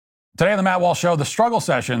Today on the Matt Walsh Show, the struggle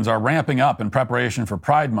sessions are ramping up in preparation for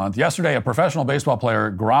Pride Month. Yesterday, a professional baseball player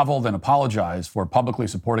groveled and apologized for publicly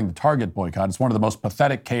supporting the Target boycott. It's one of the most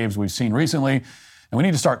pathetic caves we've seen recently, and we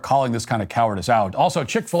need to start calling this kind of cowardice out. Also,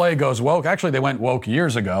 Chick-fil-A goes woke. Actually, they went woke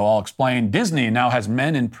years ago. I'll explain. Disney now has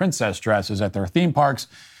men in princess dresses at their theme parks.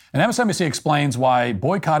 And MSNBC explains why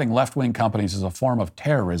boycotting left-wing companies is a form of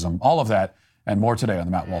terrorism. All of that and more today on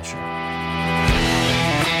the Matt Walsh Show.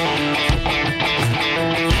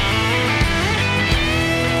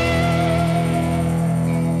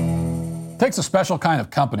 It takes a special kind of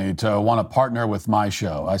company to want to partner with my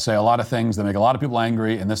show. I say a lot of things that make a lot of people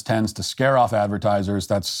angry, and this tends to scare off advertisers.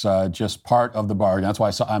 That's just part of the bargain. That's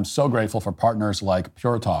why I'm so grateful for partners like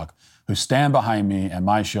Pure Talk, who stand behind me and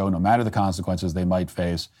my show no matter the consequences they might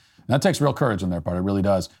face. And that takes real courage on their part. It really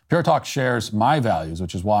does. Pure Talk shares my values,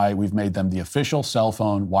 which is why we've made them the official cell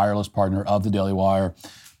phone wireless partner of the Daily Wire.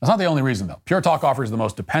 That's not the only reason, though. Pure Talk offers the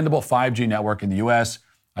most dependable 5G network in the U.S.,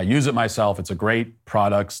 I use it myself. It's a great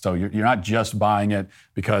product. So you're not just buying it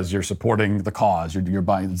because you're supporting the cause. You're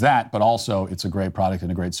buying that, but also it's a great product and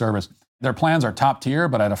a great service. Their plans are top tier,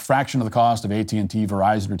 but at a fraction of the cost of AT&T,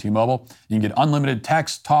 Verizon, or T-Mobile. You can get unlimited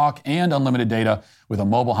text, talk, and unlimited data with a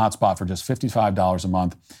mobile hotspot for just $55 a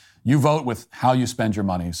month. You vote with how you spend your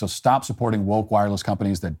money. So stop supporting woke wireless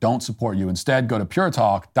companies that don't support you. Instead, go to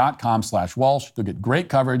puretalk.com/Walsh. You'll get great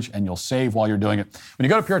coverage and you'll save while you're doing it. When you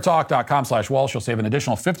go to puretalk.com/Walsh, you'll save an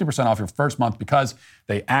additional 50% off your first month because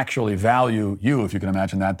they actually value you, if you can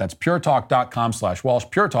imagine that. That's puretalk.com/Walsh.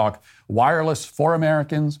 Pure Talk, wireless for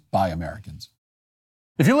Americans, by Americans.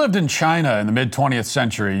 If you lived in China in the mid-20th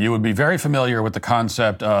century, you would be very familiar with the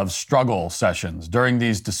concept of struggle sessions. During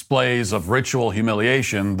these displays of ritual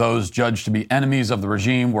humiliation, those judged to be enemies of the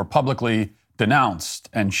regime were publicly denounced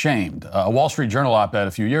and shamed. A Wall Street Journal op-ed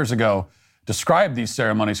a few years ago described these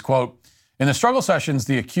ceremonies, quote, "In the struggle sessions,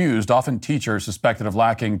 the accused, often teachers suspected of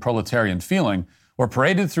lacking proletarian feeling, were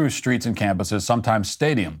paraded through streets and campuses, sometimes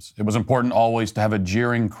stadiums. It was important always to have a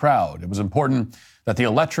jeering crowd. It was important that the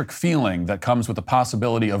electric feeling that comes with the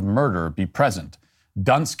possibility of murder be present.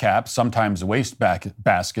 Dunce caps, sometimes waste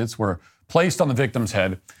baskets, were placed on the victim's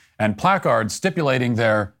head, and placards stipulating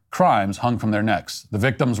their crimes hung from their necks. The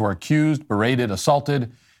victims were accused, berated,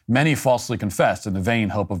 assaulted. Many falsely confessed in the vain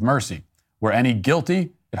hope of mercy. Were any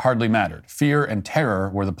guilty? It hardly mattered. Fear and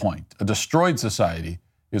terror were the point. A destroyed society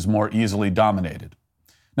is more easily dominated."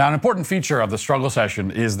 Now, an important feature of the struggle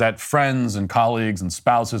session is that friends and colleagues and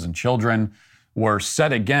spouses and children were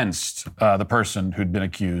set against the person who'd been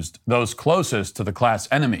accused. Those closest to the class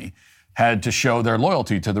enemy had to show their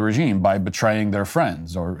loyalty to the regime by betraying their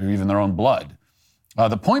friends or even their own blood.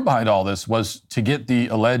 The point behind all this was to get the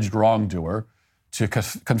alleged wrongdoer to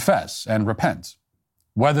confess and repent,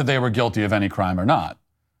 whether they were guilty of any crime or not.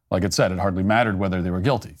 Like it said, it hardly mattered whether they were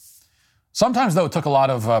guilty. Sometimes, though, it took a lot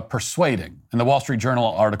of persuading. And the Wall Street Journal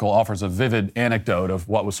article offers a vivid anecdote of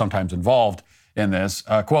what was sometimes involved in this.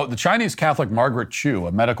 Quote, "The Chinese Catholic Margaret Chu,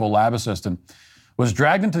 a medical lab assistant, was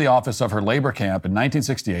dragged into the office of her labor camp in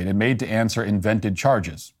 1968 and made to answer invented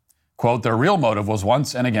charges. Quote, their real motive was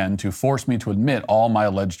once and again to force me to admit all my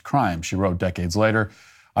alleged crimes," she wrote decades later.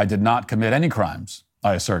 "I did not commit any crimes,"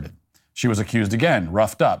 I asserted. She was accused again,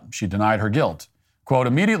 roughed up. She denied her guilt. Quote,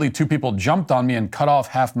 "Immediately, two people jumped on me and cut off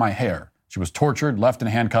half my hair. She was tortured, left in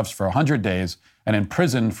handcuffs for 100 days, and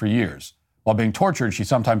imprisoned for years. While being tortured, she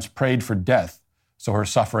sometimes prayed for death so her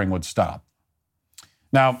suffering would stop."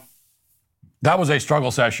 Now, that was a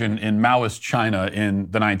struggle session in Maoist China in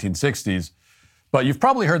the 1960s, but you've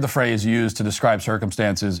probably heard the phrase used to describe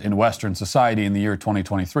circumstances in Western society in the year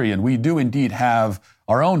 2023, and we do indeed have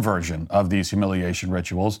our own version of these humiliation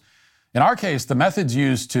rituals. In our case, the methods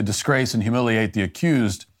used to disgrace and humiliate the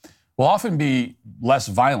accused will often be less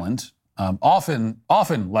violent, often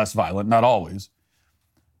less violent, not always.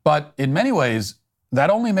 But in many ways,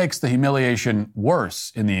 that only makes the humiliation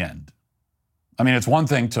worse in the end. I mean, it's one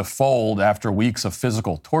thing to fold after weeks of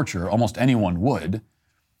physical torture. Almost anyone would.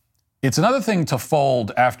 It's another thing to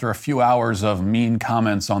fold after a few hours of mean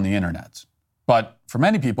comments on the internet. But for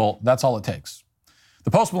many people, that's all it takes.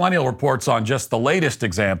 The Post-Millennial reports on just the latest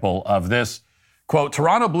example of this. Quote,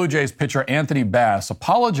 "Toronto Blue Jays pitcher Anthony Bass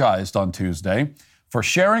apologized on Tuesday for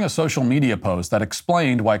sharing a social media post that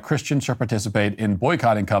explained why Christians should participate in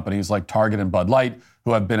boycotting companies like Target and Bud Light,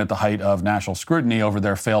 who have been at the height of national scrutiny over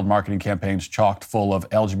their failed marketing campaigns chocked full of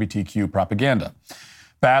LGBTQ propaganda."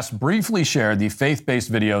 Bass briefly shared the faith-based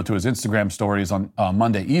video to his Instagram stories on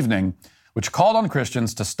Monday evening, which called on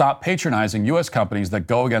Christians to stop patronizing U.S. companies that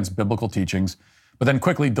go against biblical teachings, but then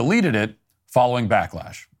quickly deleted it following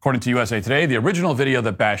backlash. According to USA Today, the original video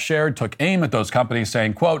that Bass shared took aim at those companies,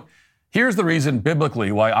 saying, quote, Here's the reason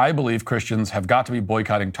biblically why I believe Christians have got to be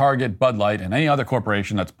boycotting Target, Bud Light, and any other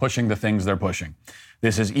corporation that's pushing the things they're pushing.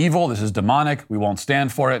 This is evil. This is demonic. We won't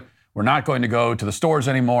stand for it. We're not going to go to the stores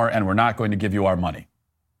anymore, and we're not going to give you our money.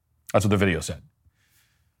 That's what the video said.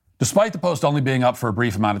 Despite the post only being up for a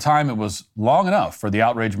brief amount of time, it was long enough for the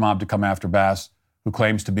outrage mob to come after Bass, who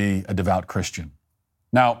claims to be a devout Christian.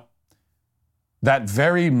 Now, that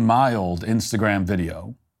very mild Instagram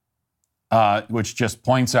video, which just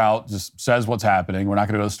points out, just says what's happening, we're not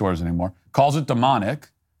going to go to the stores anymore, calls it demonic,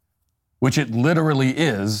 which it literally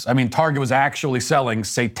is. I mean, Target was actually selling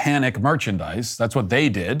satanic merchandise. That's what they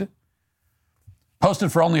did.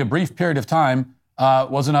 Posted for only a brief period of time,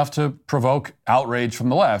 was enough to provoke outrage from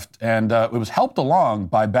the left. And it was helped along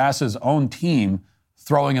by Bass's own team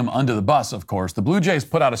throwing him under the bus, of course. The Blue Jays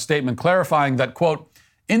put out a statement clarifying that, quote,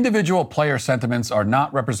 individual player sentiments are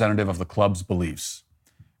not representative of the club's beliefs.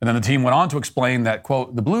 And then the team went on to explain that,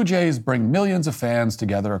 quote, the Blue Jays bring millions of fans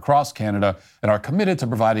together across Canada and are committed to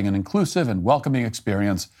providing an inclusive and welcoming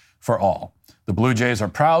experience for all. The Blue Jays are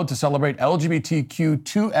proud to celebrate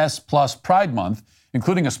LGBTQ2S+ Pride Month,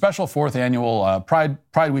 including a special 4th annual Pride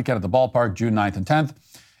Weekend at the ballpark, June 9th and 10th,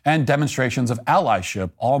 and demonstrations of allyship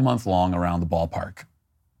all month long around the ballpark.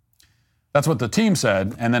 That's what the team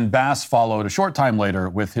said, and then Bass followed a short time later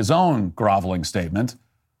with his own groveling statement.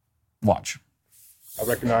 Watch. I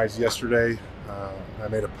recognized yesterday I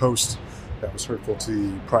made a post that was hurtful to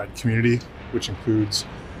the Pride community, which includes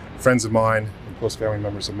friends of mine and close family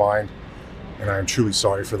members of mine, and I am truly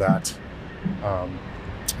sorry for that. I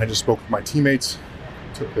just spoke with my teammates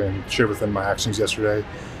and shared with them my actions yesterday.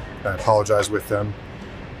 I apologize with them,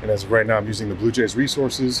 and as of right now, I'm using the Blue Jays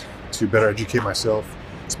resources to better educate myself,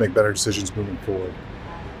 to make better decisions moving forward.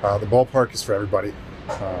 The ballpark is for everybody.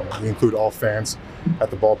 We include all fans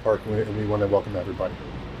at the ballpark, and we want to welcome everybody.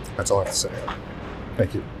 That's all I have to say.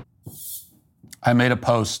 Thank you. I made a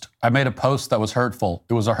post that was hurtful.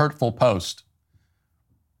 It was a hurtful post.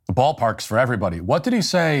 The ballpark's for everybody. What did he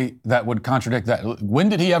say that would contradict that? When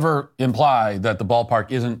did he ever imply that the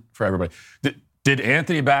ballpark isn't for everybody? Did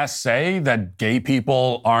Anthony Bass say that gay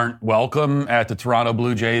people aren't welcome at the Toronto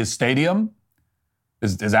Blue Jays stadium?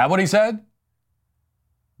 Is that what he said?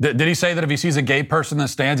 Did he say that if he sees a gay person in the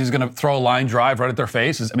stands, he's going to throw a line drive right at their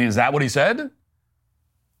face? Is that what he said?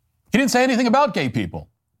 He didn't say anything about gay people.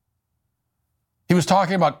 He was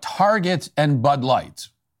talking about Target and Bud Light.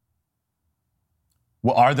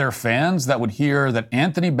 Well, are there fans that would hear that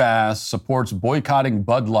Anthony Bass supports boycotting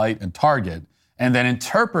Bud Light and Target and then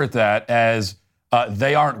interpret that as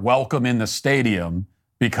they aren't welcome in the stadium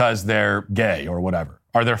because they're gay or whatever?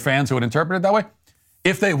 Are there fans who would interpret it that way?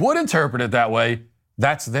 If they would interpret it that way,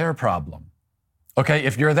 that's their problem. Okay,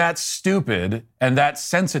 if you're that stupid and that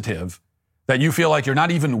sensitive that you feel like you're not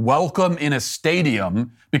even welcome in a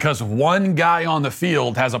stadium because one guy on the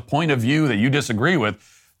field has a point of view that you disagree with,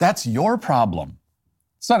 that's your problem.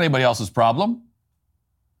 It's not anybody else's problem.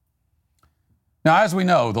 Now, as we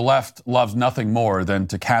know, the left loves nothing more than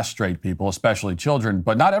to castrate people, especially children,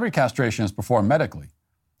 but not every castration is performed medically.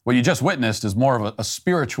 What you just witnessed is more of a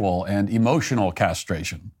spiritual and emotional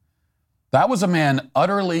castration. That was a man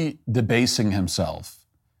utterly debasing himself,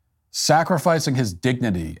 sacrificing his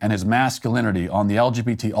dignity and his masculinity on the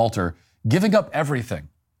LGBT altar, giving up everything,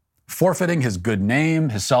 forfeiting his good name,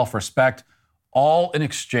 his self-respect, all in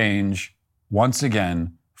exchange, once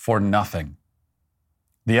again, for nothing.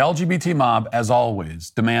 The LGBT mob, as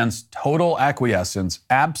always, demands total acquiescence,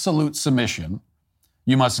 absolute submission.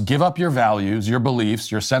 You must give up your values, your beliefs,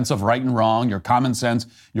 your sense of right and wrong, your common sense,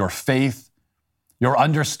 your faith, your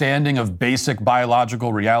understanding of basic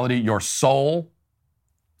biological reality, your soul.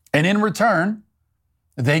 And in return,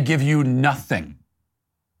 they give you nothing.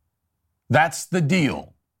 That's the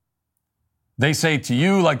deal. They say to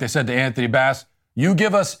you, like they said to Anthony Bass, you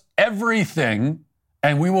give us everything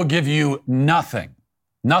and we will give you nothing.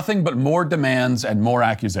 Nothing but more demands and more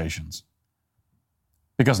accusations.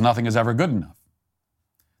 Because nothing is ever good enough.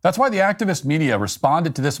 That's why the activist media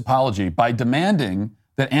responded to this apology by demanding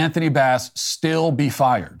that Anthony Bass still be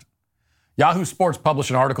fired. Yahoo Sports published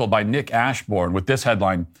an article by Nick Ashbourne with this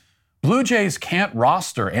headline, Blue Jays can't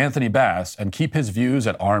roster Anthony Bass and keep his views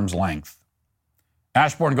at arm's length.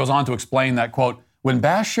 Ashbourne goes on to explain that, quote, when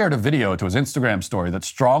Bass shared a video to his Instagram story that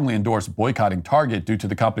strongly endorsed boycotting Target due to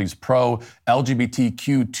the company's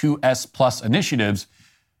pro-LGBTQ2S+ initiatives,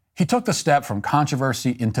 he took the step from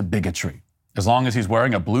controversy into bigotry. As long as he's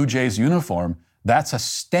wearing a Blue Jays uniform, that's a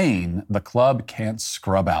stain the club can't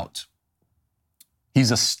scrub out. He's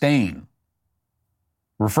a stain,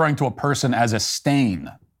 referring to a person as a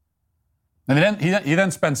stain. And then he then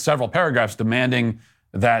spends several paragraphs demanding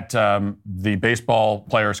that the baseball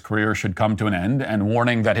player's career should come to an end and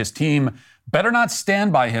warning that his team better not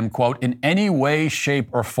stand by him, quote, in any way, shape,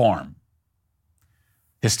 or form.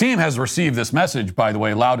 His team has received this message, by the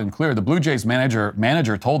way, loud and clear. The Blue Jays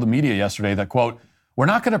manager told the media yesterday that, quote, we're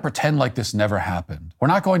not going to pretend like this never happened. We're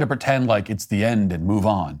not going to pretend like it's the end and move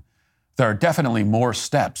on. There are definitely more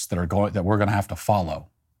steps that we're going to have to follow.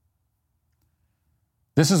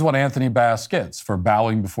 This is what Anthony Bass gets for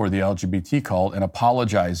bowing before the LGBT cult and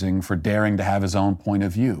apologizing for daring to have his own point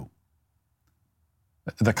of view.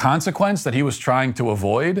 The consequence that he was trying to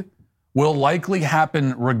avoid will likely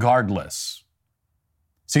happen regardless.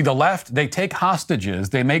 See, the left, they take hostages,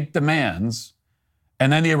 they make demands,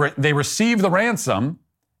 and then they receive the ransom,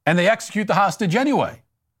 and they execute the hostage anyway.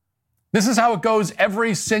 This is how it goes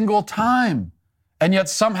every single time. And yet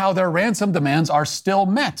somehow their ransom demands are still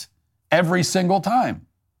met every single time.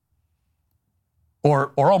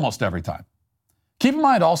 Or almost every time. Keep in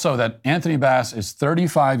mind also that Anthony Bass is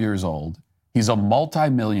 35 years old. He's a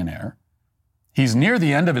multimillionaire. He's near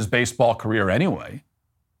the end of his baseball career anyway.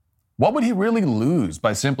 What would he really lose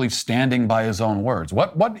by simply standing by his own words?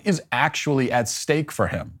 What is actually at stake for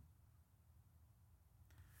him?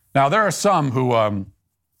 Now, there are some who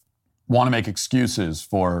want to make excuses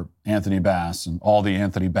for Anthony Bass and all the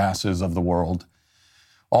Anthony Basses of the world,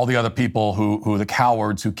 all the other people who the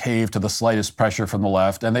cowards who cave to the slightest pressure from the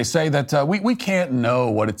left. And they say that we can't know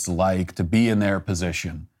what it's like to be in their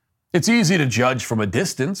position. It's easy to judge from a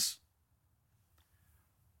distance.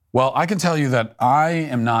 Well, I can tell you that I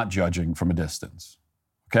am not judging from a distance,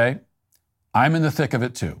 okay? I'm in the thick of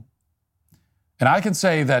it too. And I can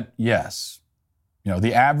say that, yes,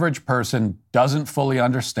 the average person doesn't fully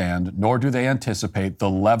understand, nor do they anticipate the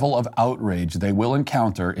level of outrage they will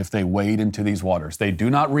encounter if they wade into these waters. They do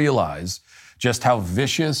not realize just how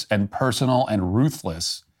vicious and personal and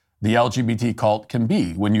ruthless the LGBT cult can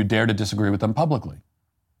be when you dare to disagree with them publicly.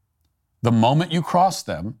 The moment you cross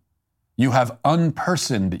them, you have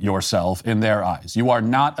unpersoned yourself in their eyes. You are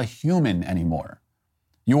not a human anymore.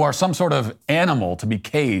 You are some sort of animal to be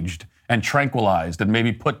caged and tranquilized and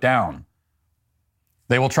maybe put down.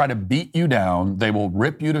 They will try to beat you down. They will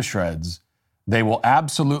rip you to shreds. They will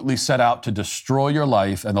absolutely set out to destroy your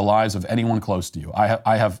life and the lives of anyone close to you.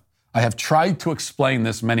 I have tried to explain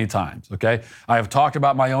this many times, okay? I have talked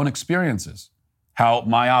about my own experiences, how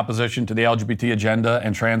my opposition to the LGBT agenda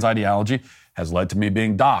and trans ideology has led to me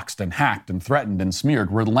being doxxed and hacked and threatened and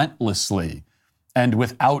smeared relentlessly and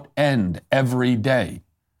without end every day.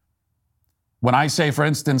 When I say, for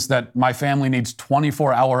instance, that my family needs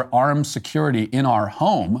 24-hour armed security in our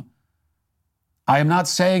home, I am not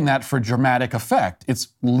saying that for dramatic effect. It's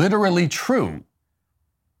literally true.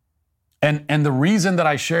 And the reason that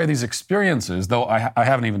I share these experiences, though I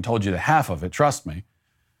haven't even told you the half of it, trust me,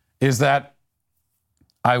 is that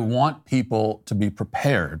I want people to be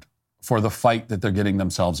prepared for the fight that they're getting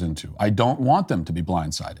themselves into. I don't want them to be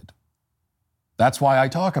blindsided. That's why I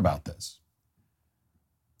talk about this.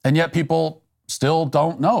 And yet people still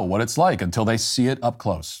don't know what it's like until they see it up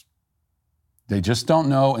close. They just don't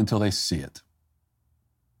know until they see it.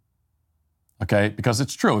 Okay? Because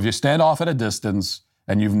it's true. If you stand off at a distance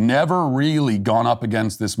and you've never really gone up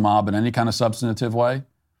against this mob in any kind of substantive way,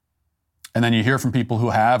 and then you hear from people who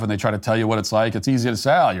have and they try to tell you what it's like, it's easy to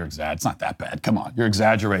say, oh, it's not that bad. Come on, you're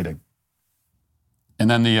exaggerating. And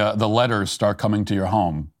then the letters start coming to your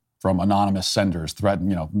home from anonymous senders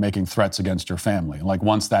making threats against your family. And like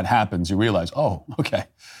once that happens, you realize, oh, okay,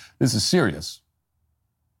 this is serious.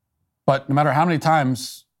 But no matter how many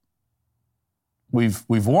times we've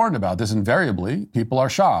warned about this, invariably, people are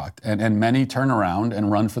shocked and many turn around and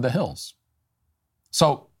run for the hills.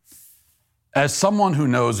 So as someone who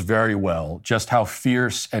knows very well just how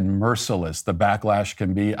fierce and merciless the backlash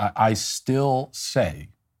can be, I still say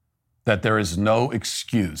that there is no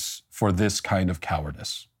excuse for this kind of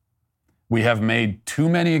cowardice. We have made too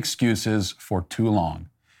many excuses for too long.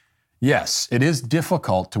 Yes, it is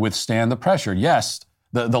difficult to withstand the pressure. Yes,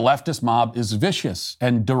 the leftist mob is vicious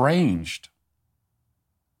and deranged.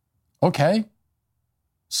 Okay,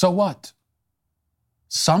 so what?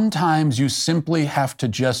 Sometimes you simply have to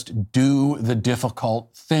just do the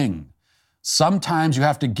difficult thing. Sometimes you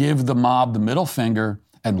have to give the mob the middle finger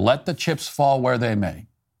and let the chips fall where they may.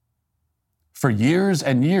 For years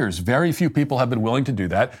and years, very few people have been willing to do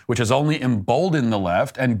that, which has only emboldened the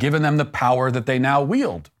left and given them the power that they now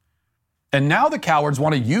wield. And now the cowards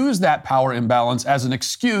want to use that power imbalance as an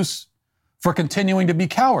excuse for continuing to be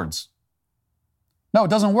cowards. No, it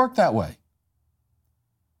doesn't work that way.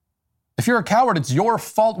 If you're a coward, it's your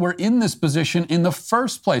fault we're in this position in the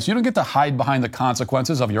first place. You don't get to hide behind the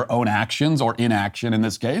consequences of your own actions or inaction in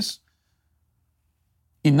this case.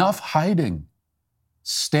 Enough hiding.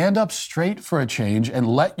 Stand up straight for a change and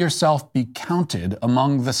let yourself be counted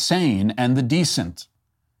among the sane and the decent.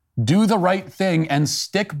 Do the right thing and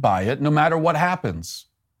stick by it no matter what happens.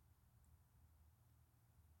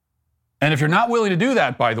 And if you're not willing to do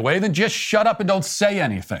that, by the way, then just shut up and don't say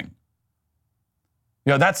anything.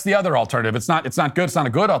 That's the other alternative. It's not good. It's not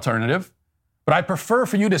a good alternative. But I prefer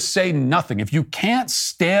for you to say nothing. If you can't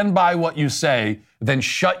stand by what you say, then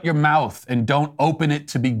shut your mouth and don't open it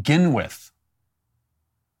to begin with.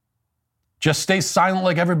 Just stay silent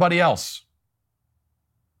like everybody else.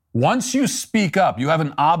 Once you speak up, you have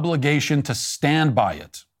an obligation to stand by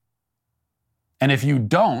it. And if you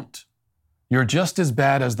don't, you're just as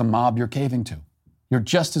bad as the mob you're caving to. You're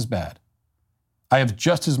just as bad. I have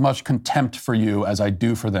just as much contempt for you as I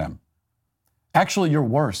do for them. Actually, you're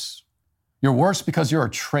worse. You're worse because you're a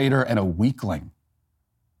traitor and a weakling.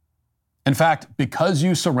 In fact, because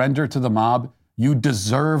you surrender to the mob, you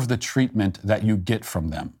deserve the treatment that you get from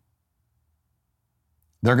them.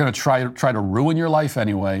 They're going to try to ruin your life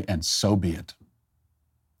anyway, and so be it.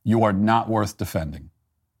 You are not worth defending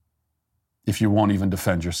if you won't even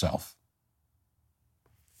defend yourself.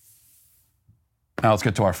 Now let's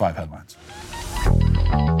get to our 5 headlines.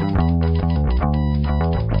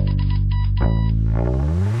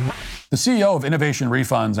 The CEO of Innovation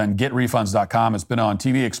Refunds and GetRefunds.com has been on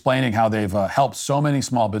TV explaining how they've helped so many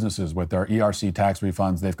small businesses with their ERC tax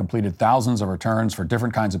refunds. They've completed thousands of returns for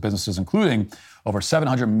different kinds of businesses, including over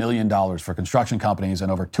 $700 million for construction companies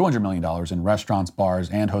and over $200 million in restaurants, bars,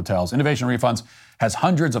 and hotels. Innovation Refunds has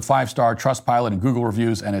hundreds of 5-star Trustpilot and Google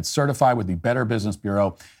reviews, and it's certified with the Better Business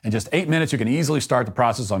Bureau. In just 8 minutes, you can easily start the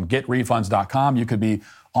process on GetRefunds.com. You could be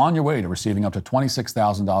on your way to receiving up to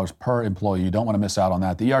 $26,000 per employee. You don't want to miss out on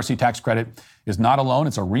that. The ERC tax credit is not a loan.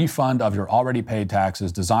 It's a refund of your already paid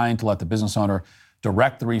taxes designed to let the business owner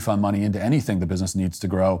direct the refund money into anything the business needs to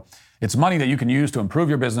grow. It's money that you can use to improve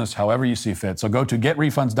your business however you see fit. So go to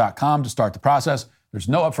getrefunds.com to start the process. There's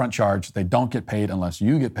no upfront charge. They don't get paid unless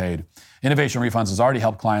you get paid. Innovation Refunds has already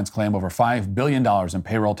helped clients claim over $5 billion in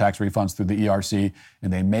payroll tax refunds through the ERC,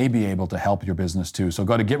 and they may be able to help your business too. So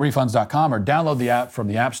go to getrefunds.com or download the app from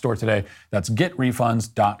the App Store today. That's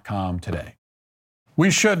getrefunds.com today. We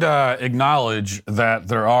should acknowledge that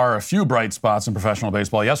there are a few bright spots in professional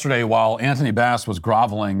baseball. Yesterday, while Anthony Bass was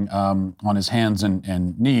groveling on his hands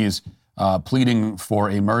and knees, pleading for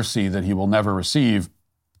a mercy that he will never receive,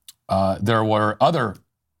 there were other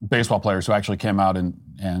baseball players who actually came out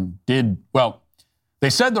and did, well, they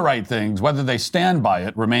said the right things. Whether they stand by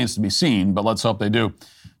it remains to be seen, but let's hope they do.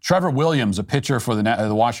 Trevor Williams, a pitcher for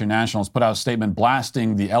the Washington Nationals, put out a statement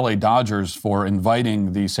blasting the LA Dodgers for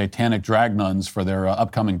inviting the satanic drag nuns for their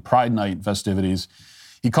upcoming Pride Night festivities.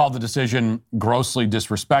 He called the decision grossly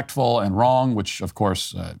disrespectful and wrong, which, of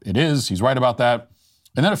course, it is. He's right about that.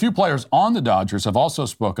 And then a few players on the Dodgers have also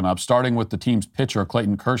spoken up, starting with the team's pitcher,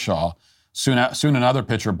 Clayton Kershaw. Soon another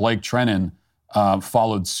pitcher, Blake Treinen,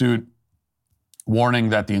 followed suit, warning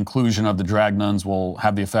that the inclusion of the drag nuns will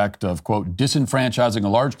have the effect of, quote, disenfranchising a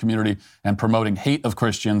large community and promoting hate of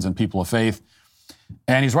Christians and people of faith.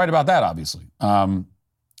 And he's right about that, obviously.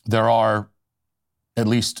 There are at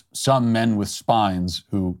least some men with spines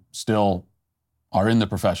who still are in the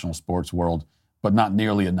professional sports world, but not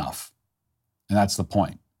nearly enough. And that's the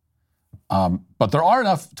point. But there are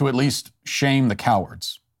enough to at least shame the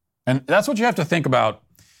cowards. And that's what you have to think about.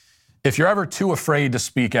 If you're ever too afraid to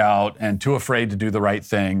speak out and too afraid to do the right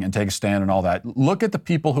thing and take a stand and all that, look at the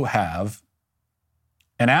people who have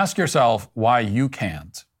and ask yourself why you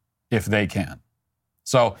can't if they can.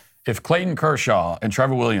 So if Clayton Kershaw and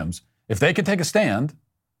Trevor Williams, if they can take a stand,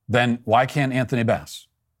 then why can't Anthony Bass?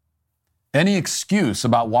 Any excuse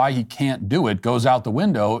about why he can't do it goes out the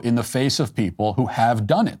window in the face of people who have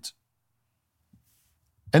done it.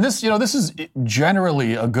 And this is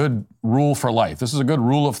generally a good rule for life. This is a good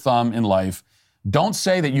rule of thumb in life. Don't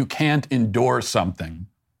say that you can't endure something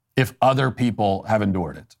if other people have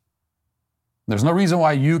endured it. There's no reason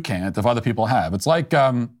why you can't if other people have. It's like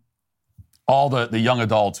all the young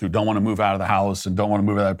adults who don't want to move out of the house and don't want to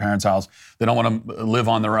move out of their parents' house. They don't want to live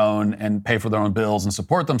on their own and pay for their own bills and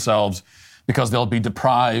support themselves because they'll be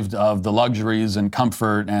deprived of the luxuries and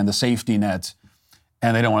comfort and the safety net.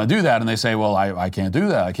 And they don't want to do that, and they say, well, I can't do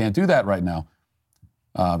that. I can't do that right now.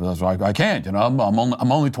 I can't,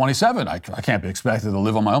 I'm only 27. I can't be expected to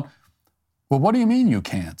live on my own. Well, what do you mean you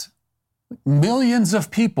can't? Millions of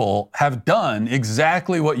people have done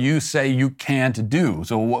exactly what you say you can't do.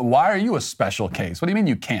 So why are you a special case? What do you mean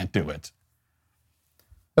you can't do it?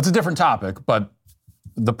 That's a different topic, but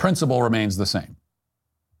the principle remains the same.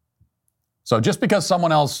 So just because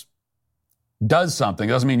someone else does something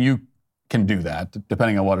doesn't mean you can do that,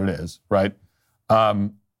 depending on what it is, right?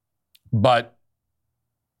 But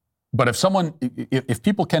if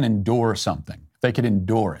people can endure something, if they can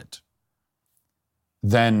endure it,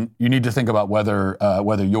 then you need to think about whether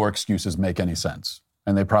your excuses make any sense,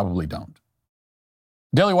 and they probably don't.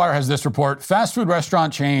 Daily Wire has this report. Fast food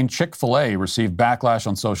restaurant chain Chick-fil-A received backlash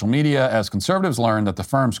on social media as conservatives learned that the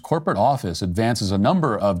firm's corporate office advances a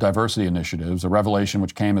number of diversity initiatives, a revelation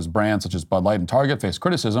which came as brands such as Bud Light and Target faced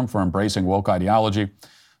criticism for embracing woke ideology.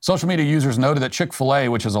 Social media users noted that Chick-fil-A,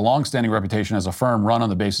 which has a long-standing reputation as a firm run on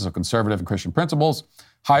the basis of conservative and Christian principles,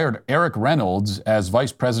 hired Eric Reynolds as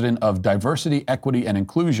vice president of diversity, equity, and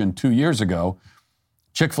inclusion 2 years ago.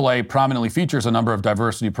 Chick-fil-A prominently features a number of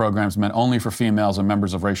diversity programs meant only for females and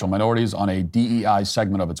members of racial minorities on a DEI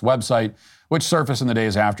segment of its website, which surfaced in the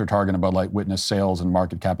days after Target and Bud Light witnessed sales and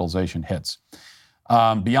market capitalization hits.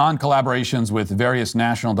 Beyond collaborations with various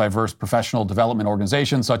national diverse professional development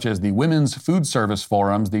organizations such as the Women's Food Service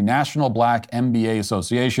Forums, the National Black MBA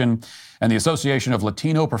Association, and the Association of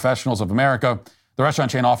Latino Professionals of America, the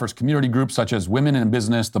restaurant chain offers community groups such as Women in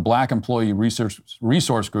Business, the Black Employee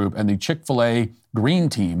Resource Group, and the Chick-fil-A Green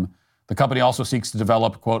Team. The company also seeks to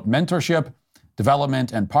develop, quote, mentorship,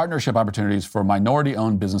 development, and partnership opportunities for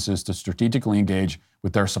minority-owned businesses to strategically engage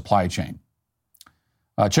with their supply chain.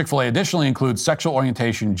 Chick-fil-A additionally includes sexual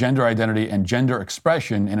orientation, gender identity, and gender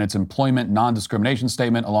expression in its employment non-discrimination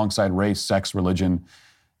statement alongside race, sex, religion,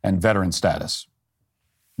 and veteran status.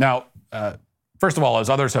 Now, first of all, as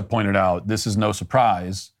others have pointed out, this is no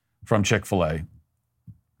surprise from Chick-fil-A.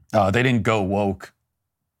 They didn't go woke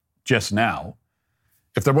just now.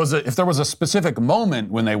 If there was a specific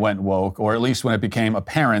moment when they went woke, or at least when it became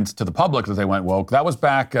apparent to the public that they went woke, that was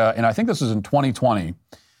back, and I think this was in 2020,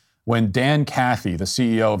 when Dan Cathy, the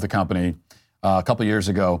CEO of the company, a couple of years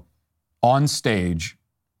ago, on stage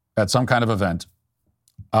at some kind of event,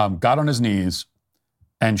 got on his knees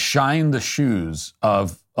and shined the shoes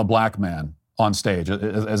of a black man on stage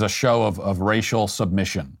as a show of racial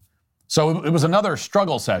submission. So it was another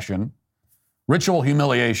struggle session, ritual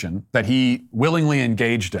humiliation that he willingly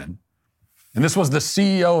engaged in. And this was the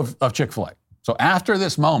CEO of Chick-fil-A. So after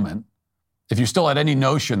this moment, if you still had any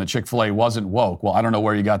notion that Chick-fil-A wasn't woke, well, I don't know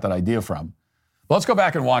where you got that idea from. But let's go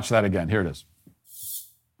back and watch that again. Here it is.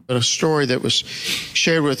 A story that was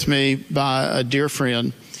shared with me by a dear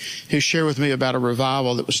friend who shared with me about a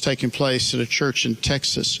revival that was taking place at a church in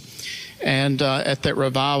Texas. And at that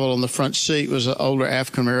revival on the front seat was an older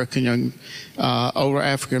African American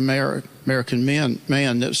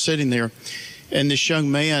man that was sitting there. And this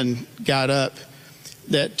young man got up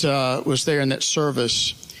that was there in that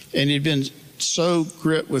service, and he'd been so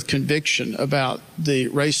gripped with conviction about the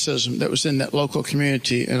racism that was in that local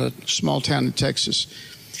community in a small town in Texas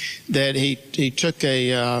that he took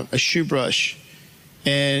a shoe brush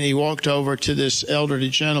and he walked over to this elderly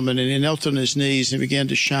gentleman and he knelt on his knees and began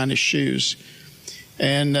to shine his shoes.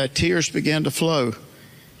 And tears began to flow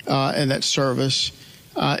in that service.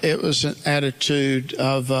 It was an attitude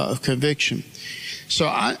of conviction. So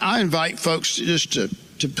I invite folks to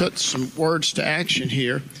put some words to action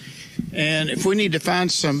here. And if we need to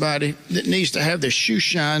find somebody that needs to have their shoe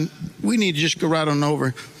shine, we need to just go right on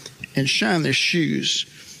over and shine their shoes.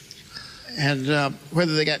 And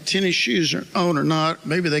whether they got tennis shoes on or not,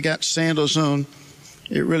 maybe they got sandals on,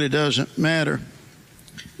 it really doesn't matter.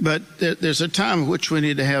 But there's a time in which we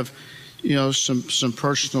need to have, some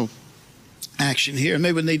personal action here.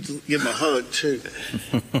 Maybe we need to give them a hug too,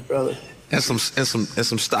 brother. And some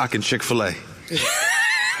stock in Chick-fil-A.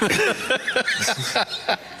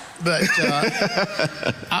 But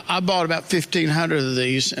I bought about 1,500 of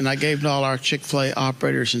these, and I gave to all our Chick-fil-A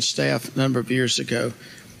operators and staff a number of years ago.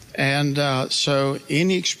 And so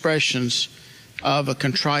any expressions of a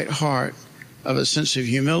contrite heart, of a sense of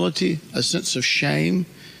humility, a sense of shame,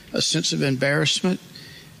 a sense of embarrassment,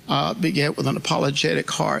 beget with an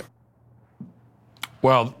apologetic heart.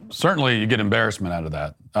 Well, certainly you get embarrassment out of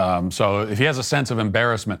that. So if he has a sense of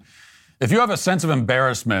embarrassment, if you have a sense of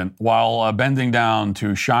embarrassment while bending down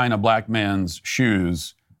to shine a black man's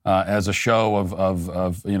shoes as a show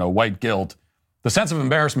of white guilt, the sense of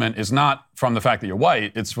embarrassment is not from the fact that you're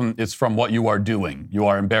white. It's from what you are doing. You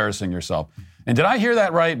are embarrassing yourself. And did I hear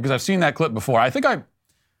that right? Because I've seen that clip before. I think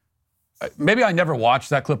maybe I never watched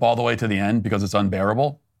that clip all the way to the end because it's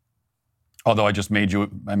unbearable. Although I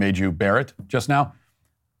made you bear it just now.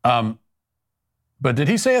 But did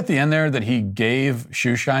he say at the end there that he gave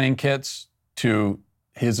shoe shining kits to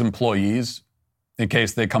his employees in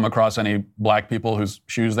case they come across any black people whose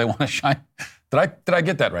shoes they want to shine? Did I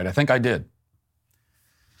get that right? I think I did.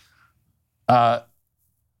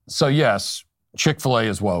 So yes, Chick-fil-A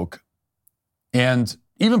is woke. And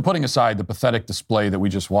even putting aside the pathetic display that we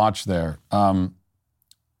just watched there,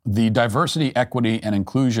 the diversity, equity, and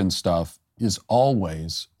inclusion stuff is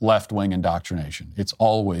always left-wing indoctrination. It's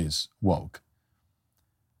always woke.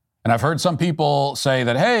 And I've heard some people say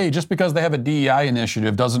that, hey, just because they have a DEI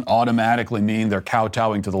initiative doesn't automatically mean they're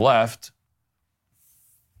kowtowing to the left.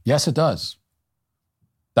 Yes, it does.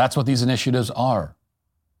 That's what these initiatives are.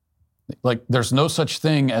 Like, there's no such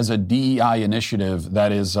thing as a DEI initiative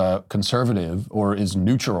that is conservative or is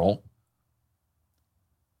neutral.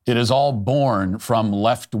 It is all born from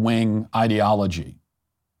left-wing ideology.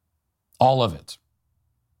 All of it.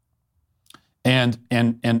 And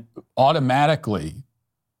automatically,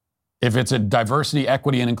 if it's a diversity,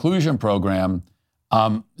 equity, and inclusion program,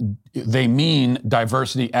 they mean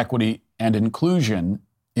diversity, equity, and inclusion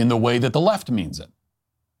in the way that the left means it.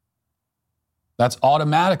 That's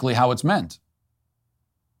automatically how it's meant.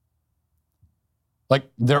 Like,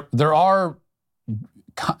 there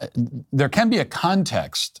can be a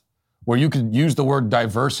context where you could use the word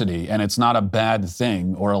diversity and it's not a bad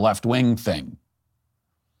thing or a left-wing thing.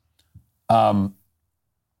 Right,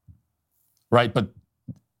 but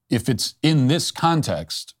if it's in this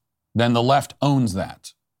context, then the left owns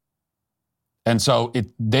that. And so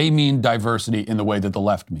they mean diversity in the way that the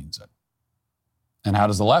left means it. And how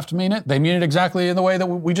does the left mean it? They mean it exactly in the way that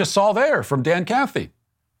we just saw there from Dan Cathy,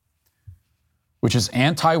 which is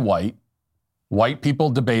anti-white, white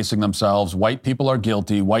people debasing themselves, white people are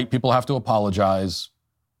guilty, white people have to apologize,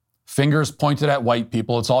 fingers pointed at white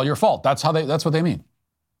people, it's all your fault. That's what they mean.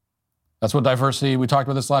 That's what diversity, we talked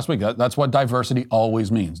about this last week, that's what diversity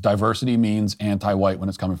always means. Diversity means anti-white when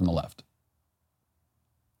it's coming from the left.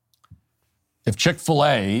 If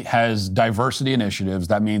Chick-fil-A has diversity initiatives,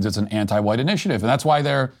 that means it's an anti-white initiative. And that's why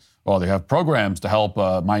they have programs to help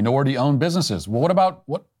minority-owned businesses. Well, what about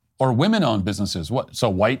or women-owned businesses? What?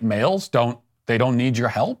 So white males don't need your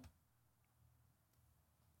help?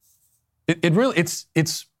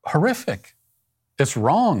 It's horrific. It's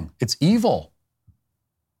wrong. It's evil.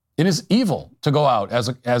 It is evil to go out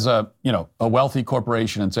as a wealthy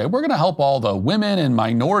corporation and say, we're going to help all the women and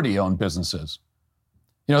minority-owned businesses.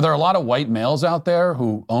 You know, there are a lot of white males out there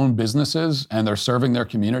who own businesses and they're serving their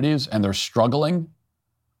communities and they're struggling.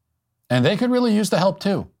 And they could really use the help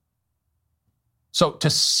too. So to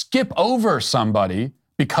skip over somebody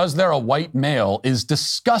because they're a white male is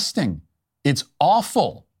disgusting. It's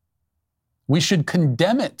awful. We should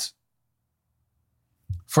condemn it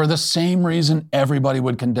for the same reason everybody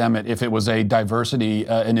would condemn it if it was a diversity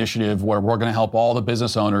initiative where we're going to help all the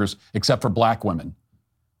business owners except for black women.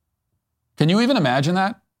 Can you even imagine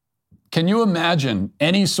that? Can you imagine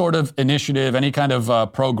any sort of initiative, any kind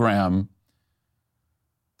of program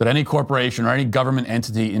that any corporation or any government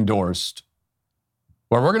entity endorsed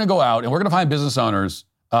where we're going to go out and we're going to find business owners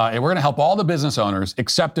and we're going to help all the business owners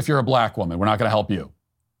except if you're a black woman. We're not going to help you.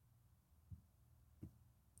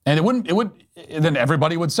 And then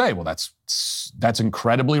everybody would say, well, that's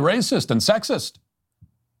incredibly racist and sexist.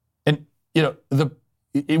 And,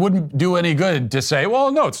 it wouldn't do any good to say,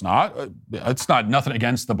 well, no, it's not. It's not nothing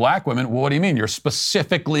against the black women. Well, what do you mean? You're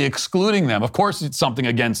specifically excluding them. Of course it's something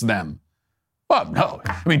against them. Well, no.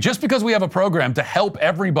 I mean, just because we have a program to help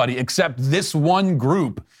everybody except this one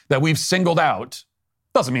group that we've singled out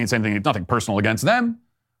doesn't mean it's nothing personal against them.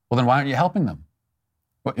 Well, then why aren't you helping them?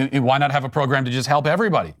 Why not have a program to just help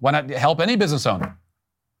everybody? Why not help any business owner?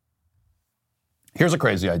 Here's a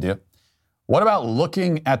crazy idea. What about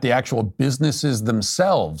looking at the actual businesses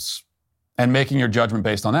themselves and making your judgment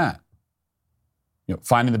based on that?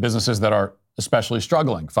 Finding the businesses that are especially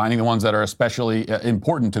struggling, finding the ones that are especially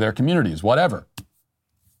important to their communities, whatever.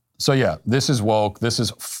 So yeah, this is woke.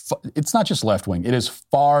 It's not just left wing. It is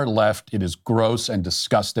far left. It is gross and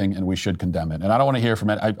disgusting, and we should condemn it. And I don't want to hear from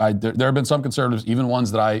it. There have been some conservatives, even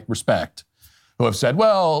ones that I respect, who have said,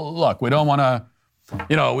 well, look, we don't want to,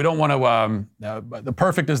 the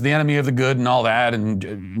perfect is the enemy of the good and all that.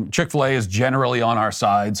 And Chick-fil-A is generally on our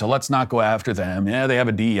side, so let's not go after them. Yeah, they have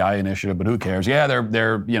a DEI initiative, but who cares? Yeah,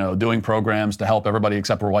 they're doing programs to help everybody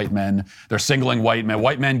except for white men. They're singling white men.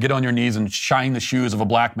 White men, get on your knees and shine the shoes of a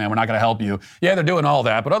black man. We're not going to help you. Yeah, they're doing all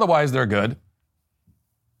that, but otherwise they're good.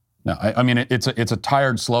 No, I mean, it's a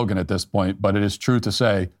tired slogan at this point, but it is true to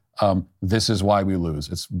say this is why we lose.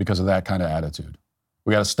 It's because of that kind of attitude.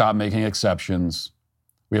 We got to stop making exceptions.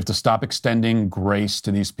 We have to stop extending grace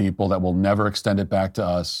to these people that will never extend it back to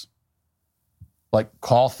us. Like,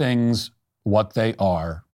 call things what they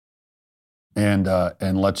are, and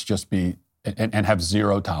let's just be and have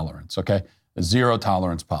zero tolerance. Okay, a zero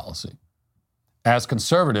tolerance policy. As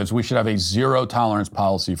conservatives, we should have a zero tolerance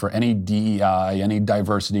policy for any DEI, any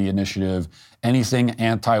diversity initiative, anything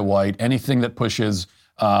anti-white, anything that pushes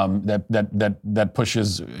that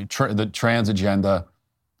pushes the trans agenda,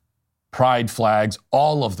 pride flags,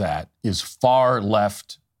 all of that is far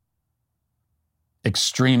left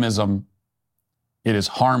extremism. It is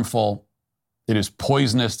harmful. It is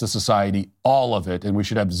poisonous to society, all of it, and we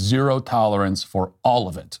should have zero tolerance for all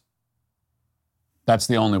of it. That's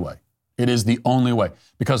the only way. It is the only way,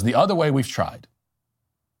 because the other way we've tried.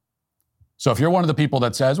 So if you're one of the people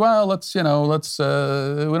that says, well, we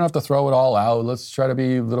don't have to throw it all out. Let's try to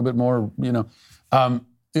be a little bit more,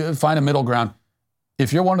 find a middle ground.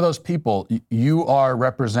 If you're one of those people, you are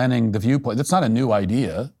representing the viewpoint. That's not a new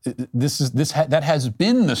idea. That has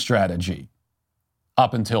been the strategy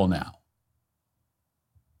up until now.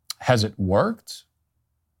 Has it worked?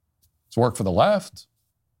 It's worked for the left.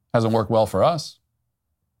 Hasn't worked well for us.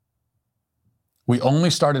 We only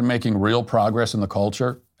started making real progress in the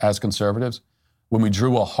culture as conservatives when we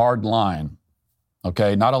drew a hard line,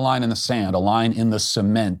 okay? Not a line in the sand, a line in the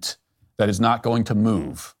cement that is not going to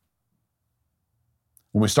move.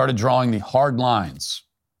 When we started drawing the hard lines,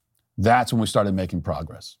 that's when we started making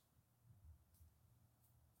progress.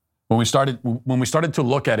 When we started to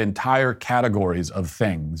look at entire categories of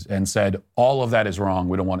things and said, all of that is wrong,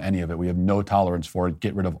 we don't want any of it, we have no tolerance for it,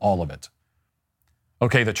 get rid of all of it.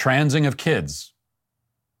 Okay, the transing of kids.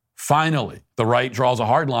 Finally, the right draws a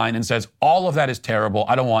hard line and says, all of that is terrible,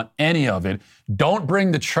 I don't want any of it. Don't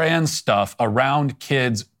bring the trans stuff around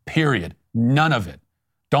kids, period. None of it.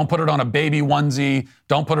 Don't put it on a baby onesie.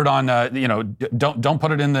 Don't put it on, don't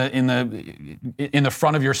put it in the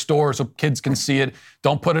front of your store so kids can see it.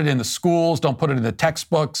 Don't put it in the schools. Don't put it in the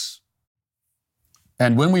textbooks.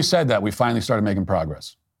 And when we said that, we finally started making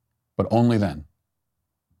progress, but only then.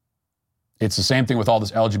 It's the same thing with all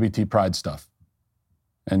this LGBT pride stuff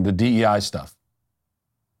and the DEI stuff.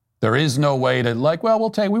 There is no way to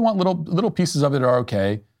we want little pieces of it are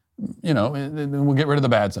okay, and we'll get rid of the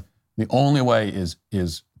bad stuff. The only way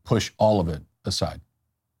is push all of it aside.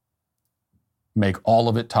 Make all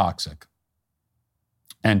of it toxic.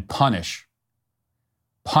 And punish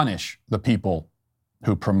the people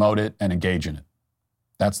who promote it and engage in it.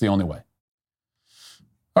 That's the only way.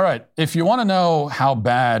 All right, if you want to know how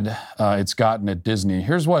bad it's gotten at Disney,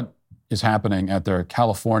 here's what is happening at their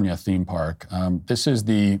California theme park. This is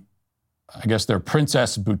their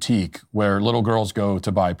princess boutique where little girls go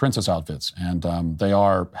to buy princess outfits. And they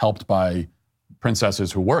are helped by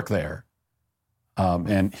princesses who work there.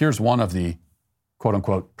 And here's one of the quote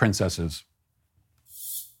unquote princesses.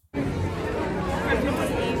 So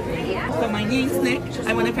my name's Nick.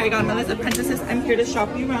 I'm one of Fairy Godmother's apprentices. I'm here to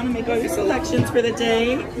shop you around and make all your selections for the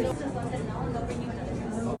day.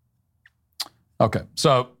 Okay,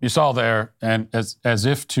 so you saw there, and as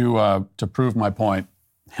if to prove my point,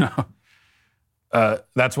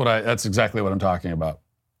 that's exactly what I'm talking about.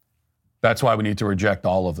 That's why we need to reject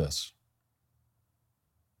all of this.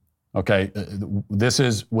 Okay, this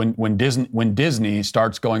is when Disney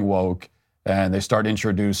starts going woke and they start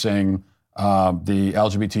introducing the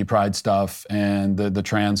LGBT pride stuff and the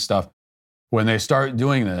trans stuff. When they start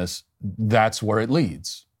doing this, that's where it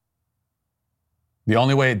leads. The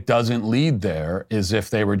only way it doesn't lead there is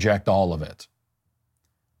if they reject all of it.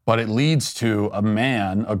 But it leads to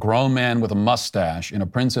a grown man with a mustache in a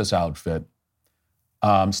princess outfit,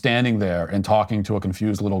 standing there and talking to a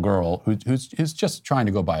confused little girl who's just trying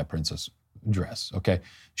to go buy a princess dress, okay?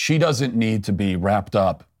 She doesn't need to be wrapped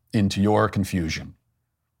up into your confusion,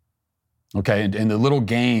 okay? And the little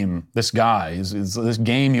game, this guy, is this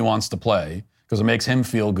game he wants to play because it makes him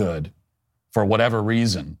feel good for whatever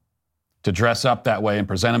reason. To dress up that way and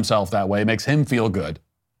present himself that way makes him feel good.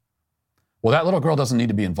 Well, that little girl doesn't need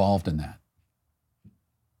to be involved in that.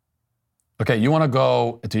 Okay, you want to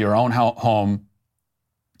go to your own home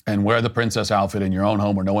and wear the princess outfit in your own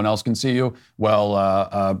home where no one else can see you? Well,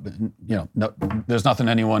 no, there's nothing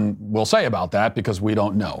anyone will say about that because we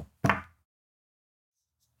don't know.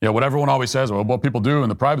 What everyone always says, well, what people do in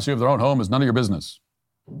the privacy of their own home is none of your business.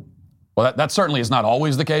 Well, that certainly is not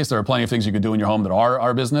always the case. There are plenty of things you could do in your home that are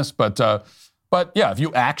our business. But yeah, if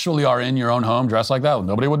you actually are in your own home dressed like that, well,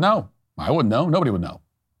 nobody would know. I wouldn't know. Nobody would know.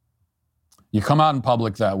 You come out in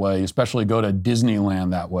public that way, especially go to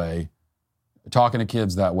Disneyland that way, talking to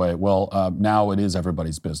kids that way. Well, now it is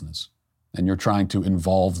everybody's business. And you're trying to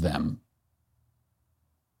involve them.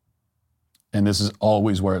 And this is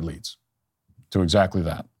always where it leads, to exactly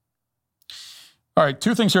that. All right,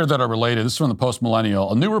 two things here that are related. This is from the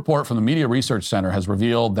Post-Millennial. A new report from the Media Research Center has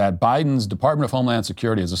revealed that Biden's Department of Homeland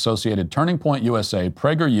Security has associated Turning Point USA,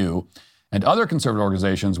 PragerU, and other conservative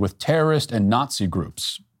organizations with terrorist and Nazi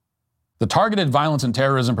groups. The Targeted Violence and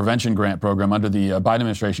Terrorism Prevention Grant Program under the Biden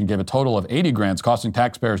administration gave a total of 80 grants, costing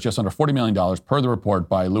taxpayers just under $40 million, per the report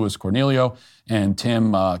by Louis Cornelio and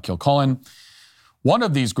Tim Kilcullen. One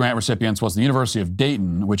of these grant recipients was the University of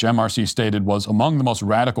Dayton, which MRC stated was among the most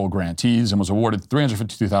radical grantees and was awarded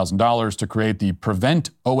 $352,000 to create the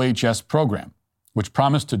Prevent OHS program, which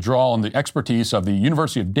promised to draw on the expertise of the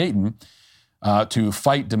University of Dayton to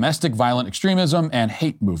fight domestic violent extremism and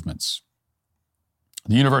hate movements.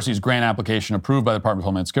 The university's grant application, approved by the Department of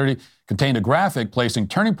Homeland Security, contained a graphic placing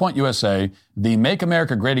Turning Point USA, the Make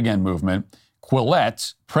America Great Again movement,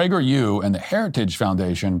 Quillette, PragerU, and the Heritage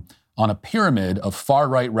Foundation on a pyramid of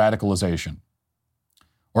far-right radicalization.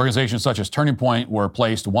 Organizations such as Turning Point were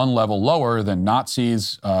placed one level lower than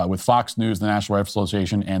Nazis, with Fox News, the National Rifle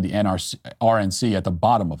Association, and the RNC at the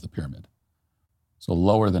bottom of the pyramid. So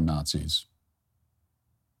lower than Nazis.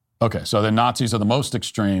 Okay, so the Nazis are the most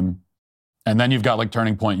extreme, and then you've got like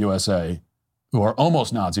Turning Point USA, who are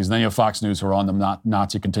almost Nazis, and then you have Fox News, who are on the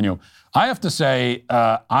Nazi continuum. I have to say,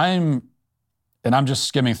 I'm just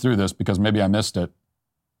skimming through this because maybe I missed it,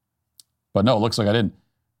 but no, it looks like I didn't.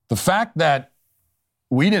 The fact that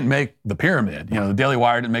we didn't make the pyramid, the Daily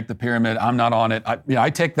Wire didn't make the pyramid, I'm not on it. I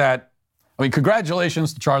take that. I mean,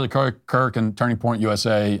 congratulations to Charlie Kirk and Turning Point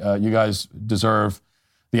USA. You guys deserve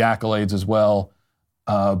the accolades as well.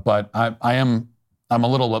 But I'm a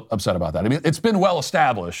little upset about that. I mean, it's been well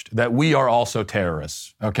established that we are also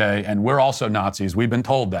terrorists, okay? And we're also Nazis. We've been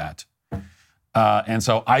told that. And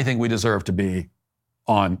so I think we deserve to be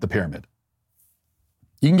on the pyramid.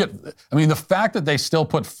 The fact that they still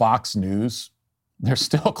put Fox News, they're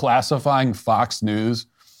still classifying Fox News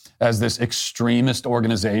as this extremist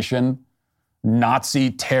organization,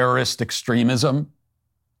 Nazi terrorist extremism.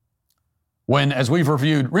 When, as we've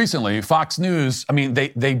reviewed recently, Fox News,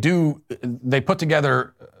 they put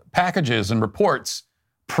together packages and reports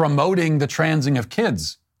promoting the transing of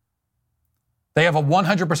kids. They have a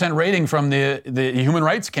 100% rating from the Human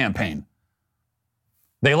Rights Campaign.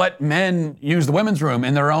 They let men use the women's room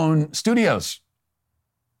in their own studios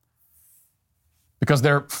because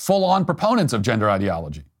they're full-on proponents of gender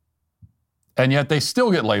ideology. And yet they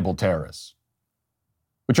still get labeled terrorists,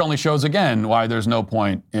 which only shows, again, why there's no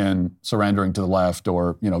point in surrendering to the left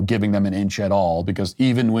or, giving them an inch at all, because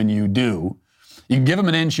even when you do, you can give them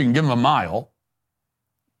an inch, you can give them a mile,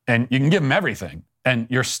 and you can give them everything, and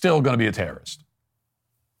you're still going to be a terrorist.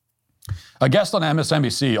 A guest on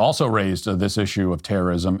MSNBC also raised this issue of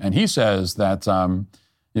terrorism, and he says that,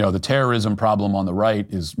 the terrorism problem on the right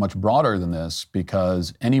is much broader than this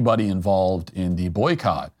because anybody involved in the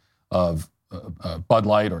boycott of Bud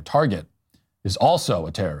Light or Target is also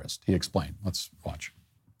a terrorist, he explained. Let's watch.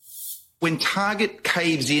 When Target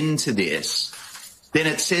caves into this, then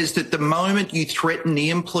it says that the moment you threaten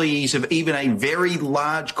the employees of even a very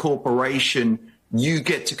large corporation, you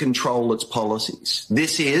get to control its policies.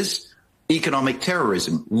 This is economic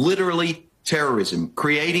terrorism, literally terrorism,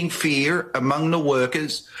 creating fear among the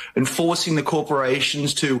workers and forcing the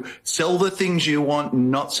corporations to sell the things you want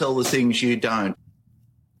and not sell the things you don't.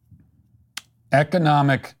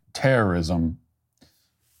 Economic terrorism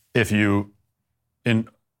if you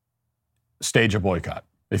stage a boycott.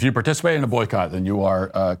 If you participate in a boycott, then you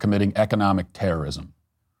are committing economic terrorism.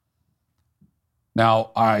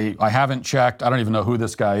 Now, I haven't checked. I don't even know who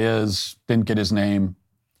this guy is. Didn't get his name.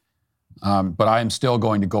 But I am still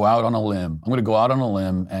going to go out on a limb. I'm going to go out on a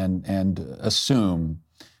limb and assume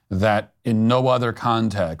that in no other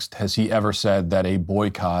context has he ever said that a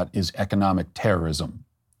boycott is economic terrorism.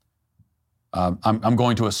 I'm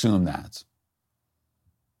going to assume that.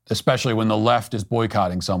 Especially when the left is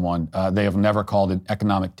boycotting someone, they have never called it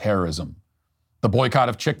economic terrorism. The boycott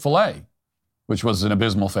of Chick-fil-A, which was an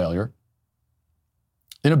abysmal failure.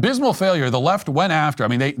 An abysmal failure, the left went after,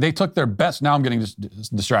 they took their best, now I'm getting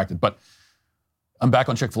distracted, but I'm back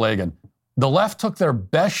on Chick-fil-A again. The left took their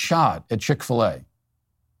best shot at Chick-fil-A,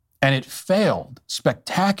 and it failed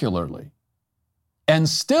spectacularly. And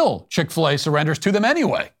still, Chick-fil-A surrenders to them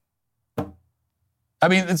anyway.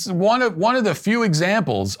 It's one of the few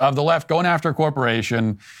examples of the left going after a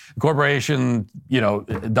corporation. The corporation,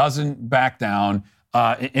 doesn't back down.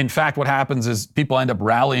 In fact, what happens is people end up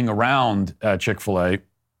rallying around Chick-fil-A.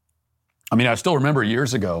 I still remember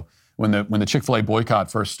years ago when the Chick-fil-A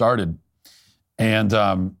boycott first started, and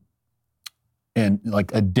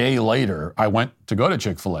like a day later, I went to go to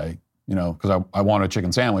Chick-fil-A, because I wanted a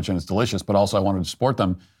chicken sandwich and it's delicious, but also I wanted to support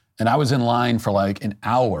them. And I was in line for like an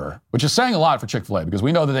hour, which is saying a lot for Chick-fil-A because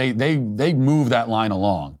we know that they move that line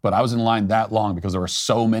along. But I was in line that long because there were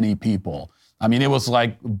so many people. It was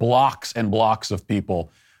like blocks and blocks of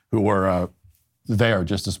people who were there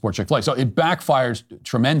just to support Chick-fil-A. So it backfires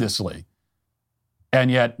tremendously And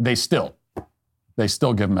yet they still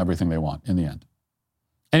give them everything they want in the end.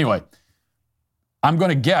 Anyway, I'm going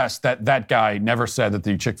to guess that that guy never said that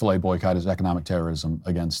the Chick-fil-A boycott is economic terrorism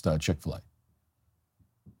against Chick-fil-A.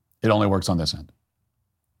 It only works on this end.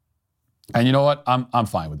 And you know what? I'm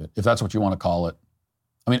fine with it, if that's what you want to call it.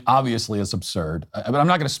 I mean, obviously it's absurd, but I'm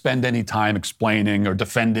not going to spend any time explaining or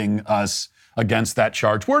defending us against that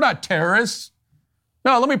charge. We're not terrorists.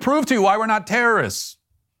 No, let me prove to you why we're not terrorists.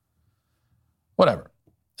 Whatever.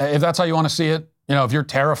 If that's how you want to see it, if you're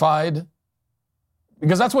terrified,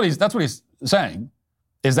 because that's what he's saying,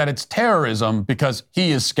 is that it's terrorism because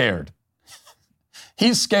he is scared.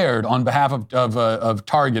 He's scared on behalf of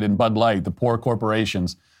Target and Bud Light, the poor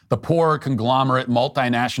corporations, the poor conglomerate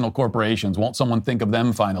multinational corporations. Won't someone think of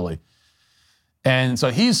them finally? And so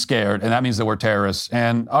he's scared, and that means that we're terrorists.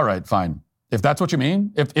 And all right, fine. If that's what you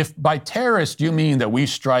mean, if by terrorist you mean that we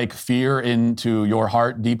strike fear into your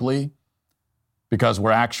heart deeply, because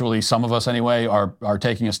we're actually, some of us anyway, are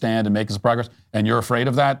taking a stand and making some progress, and you're afraid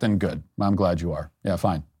of that, then good. I'm glad you are. Yeah,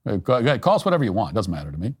 fine. Go ahead, call us whatever you want. It doesn't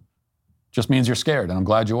matter to me. Just means you're scared, and I'm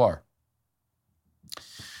glad you are.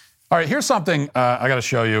 All right, here's something I got to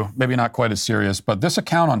show you. Maybe not quite as serious, but this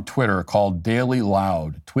account on Twitter called Daily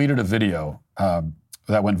Loud tweeted a video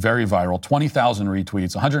that went very viral. 20,000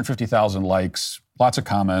 retweets, 150,000 likes, lots of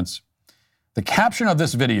comments. The caption of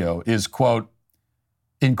this video is, quote,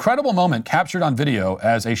 "Incredible moment captured on video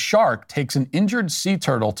as a shark takes an injured sea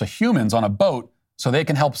turtle to humans on a boat so they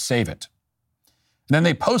can help save it." And then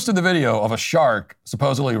they posted the video of a shark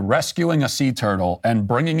supposedly rescuing a sea turtle and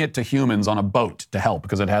bringing it to humans on a boat to help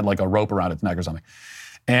because it had like a rope around its neck or something.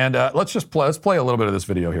 And let's play a little bit of this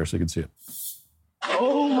video here so you can see it.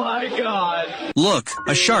 Oh my God. Look,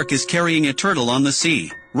 a shark is carrying a turtle on the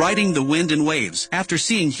sea, riding the wind and waves. After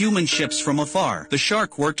seeing human ships from afar, the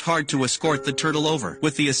shark worked hard to escort the turtle over.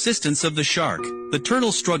 With the assistance of the shark, the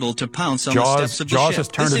turtle struggled to pounce on the steps of the ship.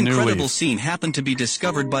 This incredible scene happened to be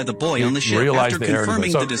discovered by the boy on the ship. After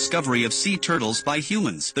confirming the discovery of sea turtles by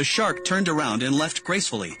humans, the shark turned around and left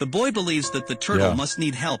gracefully. The boy believes that the turtle must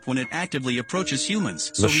need help when it actively approaches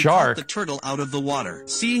humans, so he caught the turtle out of the water.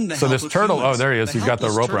 Seeing the help of humans, oh, there he is. He's got the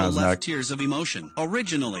rope around his neck. Tears of emotion.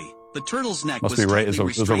 Originally, the turtle's neck was tightly it was a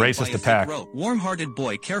restrained racist by a attack. thick rope. Warm-hearted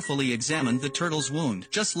boy carefully examined the turtle's wound.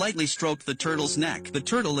 Just lightly stroked the turtle's neck. The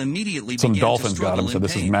turtle immediately Some began dolphins to struggle got him, so in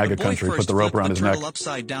this is pain. MAGA The boy country. Put first the rope flipped around the his neck. turtle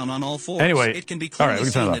upside down on all fours. Anyway, it can be all right, clearly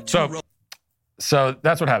we can turn seen it that off. So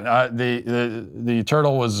that's what happened. The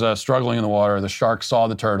turtle was struggling in the water. The shark saw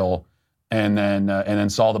the turtle and then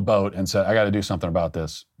saw the boat and said, "I got to do something about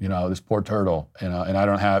this. This poor turtle. And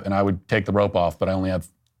I would take the rope off, but I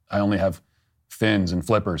only have fins and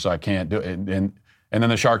flippers, so I can't do it." And then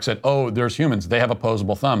the shark said, "Oh, there's humans. They have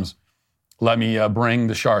opposable thumbs. Let me bring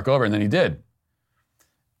the shark over." And then he did.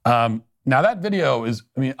 Now that video is,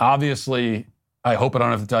 obviously, I hope I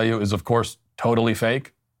don't have to tell you, is of course totally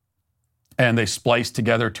fake. And they spliced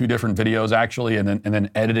together two different videos actually, and then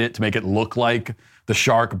edited it to make it look like the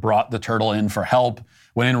shark brought the turtle in for help.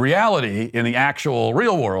 When in reality, in the actual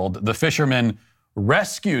real world, the fisherman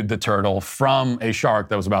rescued the turtle from a shark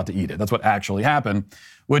that was about to eat it. That's what actually happened.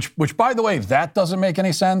 Which by the way, that doesn't make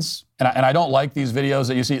any sense. And I don't like these videos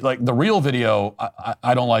that you see. Like the real video,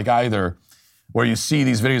 I don't like either, where you see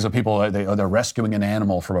these videos of people, they're rescuing an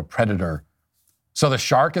animal from a predator. So the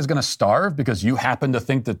shark is going to starve because you happen to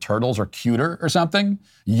think that turtles are cuter or something?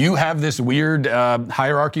 You have this weird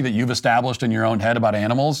hierarchy that you've established in your own head about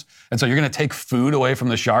animals, and so you're going to take food away from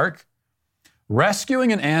the shark?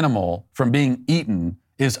 Rescuing an animal from being eaten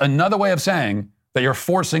is another way of saying that you're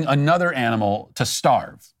forcing another animal to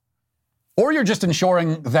starve. Or you're just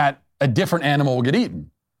ensuring that a different animal will get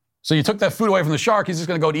eaten. So you took that food away from the shark, he's just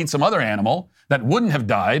going to go and eat some other animal that wouldn't have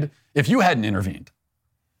died if you hadn't intervened.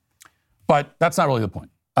 But that's not really the point.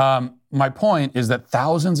 My point is that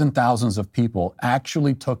thousands and thousands of people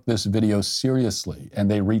actually took this video seriously, and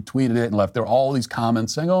they retweeted it and left there all these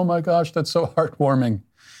comments saying, "Oh my gosh, that's so heartwarming."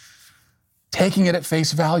 Taking it at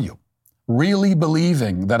face value, really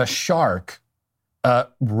believing that a shark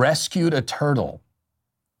rescued a turtle.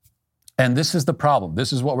 And this is the problem.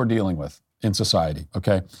 This is what we're dealing with in society,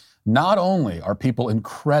 okay? Not only are people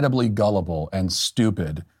incredibly gullible and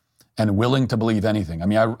stupid and willing to believe anything.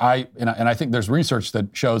 I think there's research that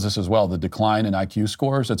shows this as well, the decline in IQ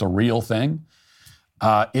scores. It's a real thing.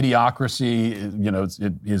 Idiocracy,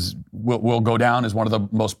 will go down as one of the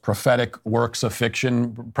most prophetic works of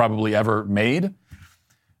fiction probably ever made.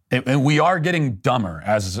 And we are getting dumber,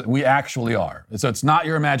 as we actually are. So it's not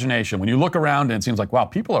your imagination. When you look around and it seems like, wow,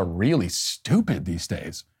 people are really stupid these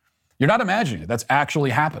days. You're not imagining it. That's actually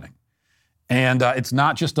happening. And it's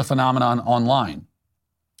not just a phenomenon online.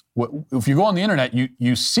 If you go on the internet,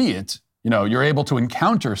 you see it. You're able to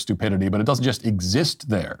encounter stupidity, but it doesn't just exist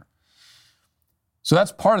there. So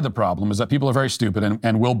that's part of the problem, is that people are very stupid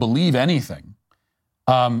and will believe anything.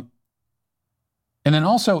 And then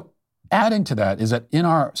also adding to that is that in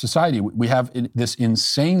our society, we have this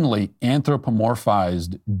insanely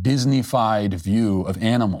anthropomorphized, Disneyfied view of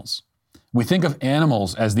animals. We think of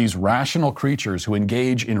animals as these rational creatures who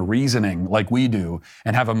engage in reasoning like we do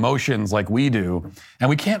and have emotions like we do. And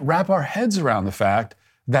we can't wrap our heads around the fact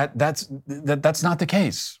that that's not the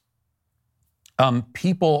case.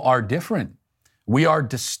 People are different. We are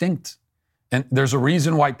distinct. And there's a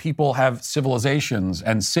reason why people have civilizations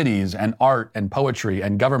and cities and art and poetry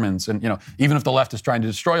and governments. And, even if the left is trying to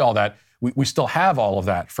destroy all that, we still have all of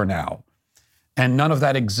that for now. And none of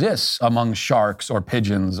that exists among sharks or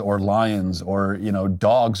pigeons or lions or,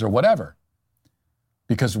 dogs or whatever,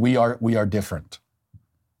 because we are different.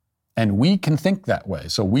 And we can think that way.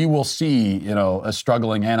 So we will see, a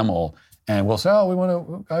struggling animal and we'll say,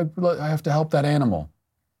 oh, I have to help that animal.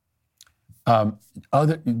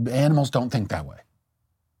 Other animals don't think that way.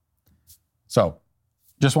 So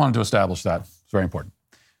just wanted to establish that. It's very important.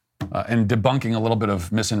 And debunking a little bit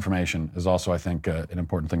of misinformation is also, I think, an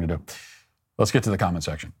important thing to do. Let's get to the comment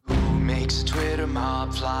section. Who makes a Twitter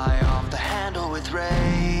mob fly off the handle with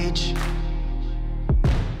rage?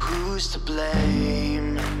 Who's to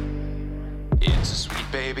blame? It's a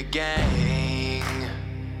sweet baby gang.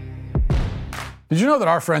 Did you know that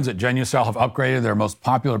our friends at Genucel have upgraded their most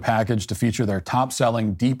popular package to feature their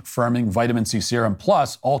top-selling deep firming vitamin C serum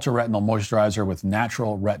plus ultra retinol moisturizer with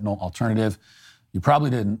natural retinol alternative? You probably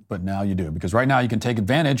didn't, but now you do, because right now you can take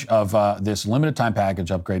advantage of this limited time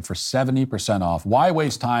package upgrade for 70% off. Why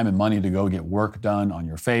waste time and money to go get work done on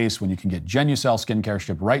your face when you can get Genucel skincare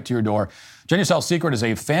shipped right to your door? Genucel's secret is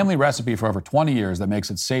a family recipe for over 20 years that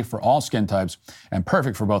makes it safe for all skin types and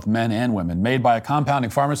perfect for both men and women. Made by a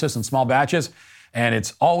compounding pharmacist in small batches, and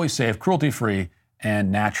it's always safe, cruelty-free,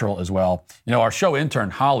 and natural as well. Our show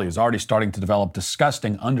intern, Holly, is already starting to develop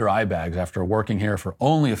disgusting under-eye bags after working here for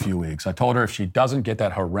only a few weeks. I told her if she doesn't get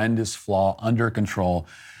that horrendous flaw under control,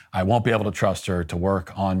 I won't be able to trust her to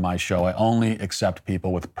work on my show. I only accept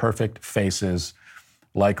people with perfect faces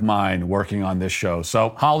like mine working on this show. So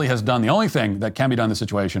Holly has done the only thing that can be done in this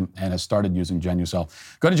situation and has started using Genucel.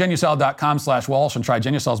 Go to Genucel.com/Walsh and try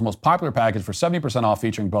Genucel's most popular package for 70% off,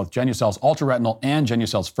 featuring both Genucel's Ultra Retinol and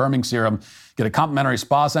Genucel's Firming Serum. Get a complimentary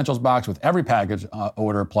Spa Essentials box with every package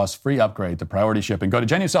order, plus free upgrade to priority shipping. Go to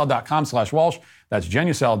Genucel.com/Walsh. That's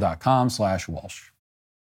Genucel.com/Walsh.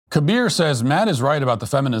 Kabir says, Matt is right about the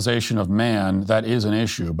feminization of man. That is an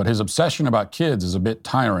issue, but his obsession about kids is a bit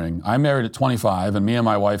tiring. I married at 25, and me and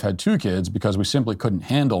my wife had 2 kids because we simply couldn't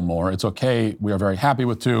handle more. It's okay. We are very happy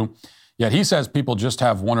with 2. Yet he says people just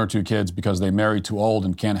have 1 or 2 kids because they marry too old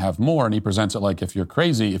and can't have more, and he presents it like if you're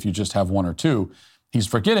crazy if you just have 1 or 2. He's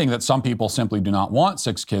forgetting that some people simply do not want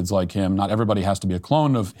 6 kids like him. Not everybody has to be a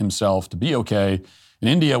clone of himself to be okay. In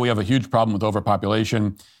India, we have a huge problem with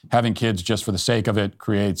overpopulation. Having kids just for the sake of it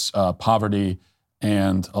creates poverty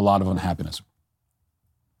and a lot of unhappiness.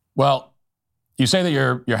 Well, you say that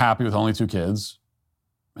you're happy with only 2 kids,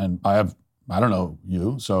 and I don't know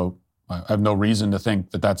you, so I have no reason to think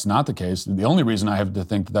that that's not the case. The only reason I have to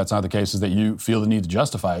think that that's not the case is that you feel the need to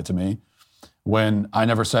justify it to me when I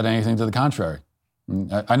never said anything to the contrary.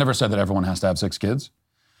 I never said that everyone has to have 6 kids.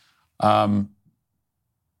 Of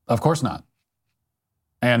course not.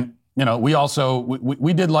 And, we also,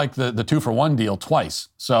 we did like the 2-for-1 deal twice.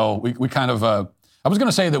 So we kind of, I was going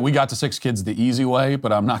to say that we got to 6 kids the easy way,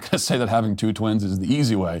 but I'm not going to say that having 2 twins is the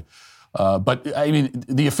easy way. But I mean,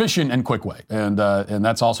 the efficient and quick way. And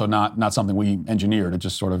that's also not something we engineered. It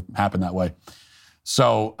just sort of happened that way.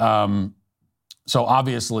 So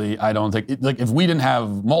obviously I don't think, if we didn't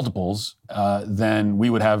have multiples, then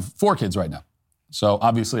we would have 4 kids right now. So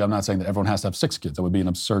obviously I'm not saying that everyone has to have 6 kids. That would be an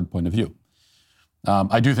absurd point of view.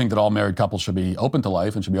 I do think that all married couples should be open to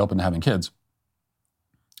life and should be open to having kids.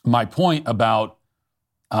 My point about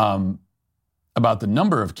the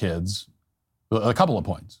number of kids, a couple of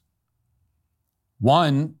points.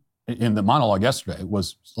 One, in the monologue yesterday,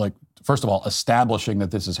 was like, first of all, establishing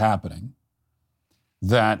that this is happening,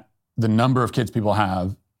 that the number of kids people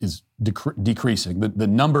have is decreasing. The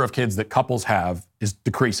number of kids that couples have is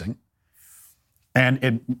decreasing. And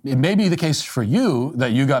it may be the case for you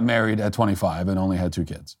that you got married at 25 and only had 2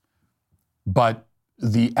 kids. But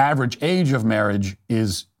the average age of marriage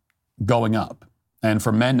is going up. And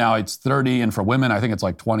for men now it's 30, and for women I think it's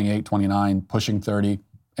like 28, 29, pushing 30.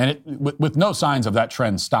 And with no signs of that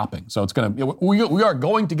trend stopping. So we are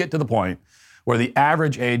going to get to the point where the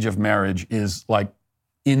average age of marriage is like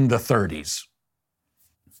in the 30s.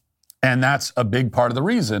 And that's a big part of the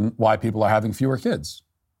reason why people are having fewer kids.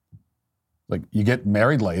 Like, you get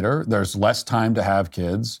married later, there's less time to have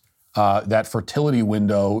kids. That fertility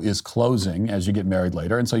window is closing as you get married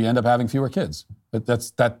later, and so you end up having fewer kids.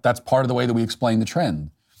 That's part of the way that we explain the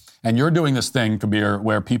trend. And you're doing this thing, Kabir,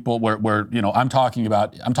 where people, where I'm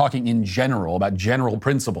talking in general, about general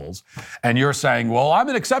principles, and you're saying, well, I'm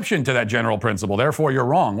an exception to that general principle, therefore you're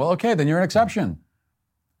wrong. Well, okay, then you're an exception.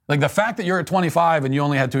 Like, the fact that you're at 25 and you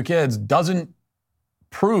only had 2 kids doesn't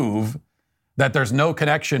prove that there's no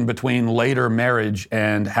connection between later marriage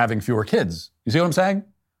and having fewer kids. You see what I'm saying?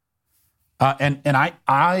 And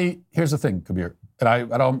I here's the thing, Kabir,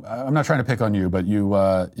 and I'm not trying to pick on you, but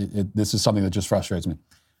this is something that just frustrates me.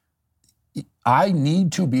 I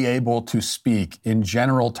need to be able to speak in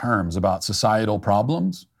general terms about societal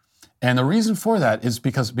problems. And the reason for that is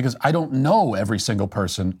because I don't know every single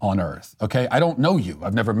person on earth, okay? I don't know you.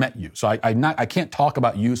 I've never met you. So I can't talk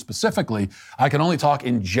about you specifically. I can only talk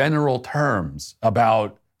in general terms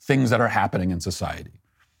about things that are happening in society.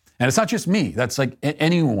 And it's not just me. That's like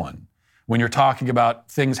anyone. When you're talking about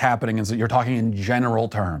things happening, you're talking in general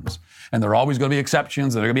terms. And there are always going to be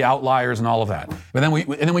exceptions, and there are going to be outliers and all of that. But then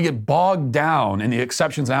we get bogged down in the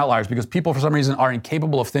exceptions and outliers because people, for some reason, are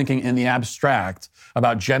incapable of thinking in the abstract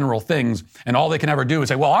about general things. And all they can ever do is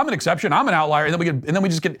say, well, I'm an exception, I'm an outlier. And then we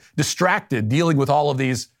just get distracted dealing with all of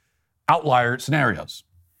these outlier scenarios.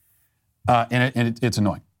 It's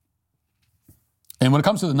annoying. And when it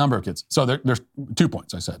comes to the number of kids, so there's 2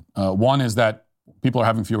 points I said. One is that people are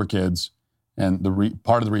having fewer kids, and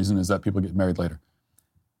part of the reason is that people get married later.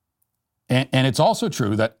 And it's also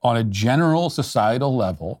true that on a general societal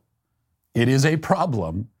level, it is a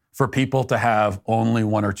problem for people to have only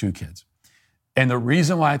 1 or 2 kids. And the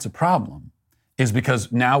reason why it's a problem is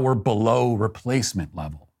because now we're below replacement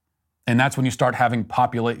level. And that's when you start having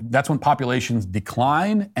that's when populations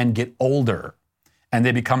decline and get older, and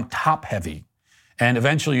they become top heavy. And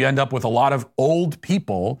eventually you end up with a lot of old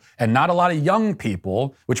people and not a lot of young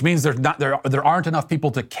people, which means there aren't enough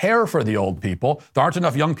people to care for the old people. There aren't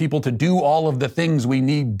enough young people to do all of the things we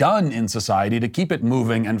need done in society to keep it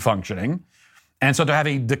moving and functioning. And so to have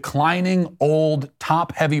a declining, old,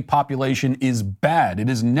 top-heavy population is bad. It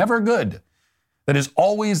is never good. That is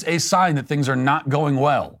always a sign that things are not going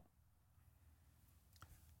well.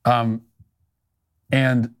 And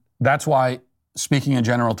that's why, speaking in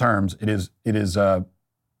general terms, it is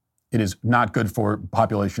not good for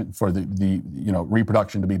population, for the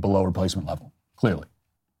reproduction to be below replacement level, clearly.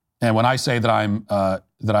 And when I say that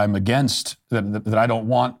I'm against that I don't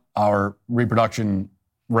want our reproduction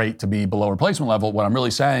rate to be below replacement level, what I'm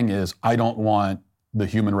really saying is I don't want the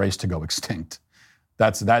human race to go extinct.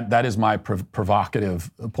 That is my provocative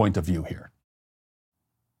point of view here.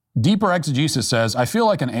 Deeper Exegesis says, I feel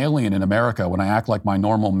like an alien in America when I act like my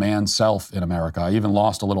normal man self in America. I even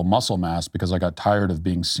lost a little muscle mass because I got tired of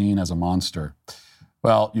being seen as a monster.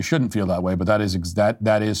 Well, you shouldn't feel that way, but that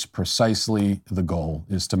is precisely the goal,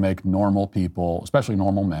 is to make normal people, especially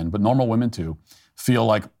normal men, but normal women too, feel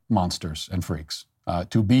like monsters and freaks.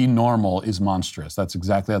 To be normal is monstrous. That's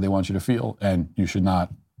exactly how they want you to feel, and you should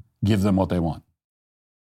not give them what they want.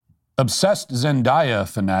 Obsessed Zendaya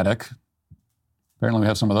fanatic, apparently we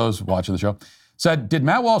have some of those watching the show, said, did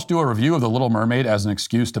Matt Walsh do a review of The Little Mermaid as an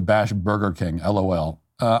excuse to bash Burger King? LOL.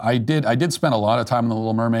 I did spend a lot of time on The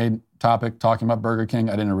Little Mermaid topic talking about Burger King.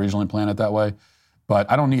 I didn't originally plan it that way, but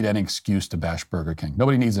I don't need any excuse to bash Burger King.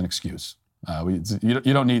 Nobody needs an excuse.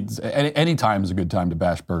 You don't need, any time is a good time to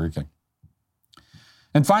bash Burger King.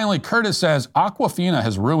 And finally, Curtis says, Awkwafina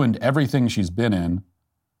has ruined everything she's been in.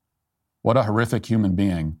 What a horrific human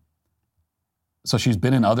being. So she's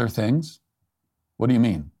been in other things? What do you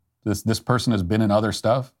mean? This person has been in other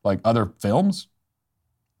stuff, like other films?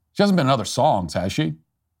 She hasn't been in other songs, has she?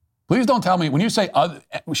 Please don't tell me, when you say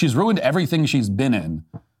she's ruined everything she's been in,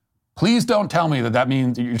 please don't tell me that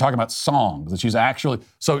means you're talking about songs, that she's actually,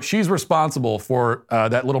 so she's responsible for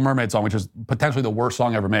that Little Mermaid song, which is potentially the worst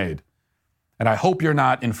song ever made. And I hope you're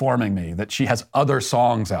not informing me that she has other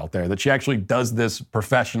songs out there, that she actually does this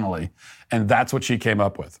professionally, and that's what she came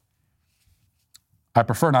up with. I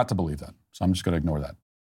prefer not to believe that, so I'm just going to ignore that.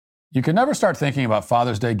 You can never start thinking about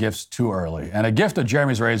Father's Day gifts too early, and a gift of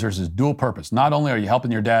Jeremy's Razors is dual purpose. Not only are you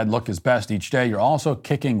helping your dad look his best each day, you're also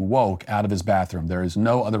kicking woke out of his bathroom. There is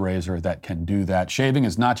no other razor that can do that. Shaving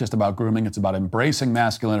is not just about grooming, it's about embracing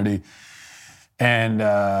masculinity. And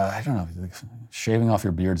I don't know, shaving off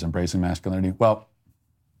your beard is embracing masculinity. Well,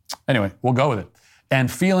 anyway, we'll go with it. And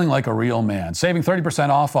feeling like a real man. Saving 30%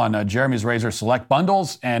 off on Jeremy's Razor select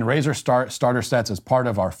bundles and razor starter sets as part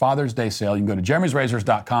of our Father's Day sale. You can go to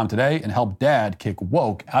jeremy'srazors.com today and help Dad kick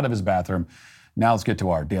woke out of his bathroom. Now let's get to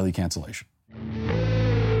our daily cancellation.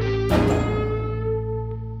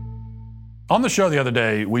 On the show the other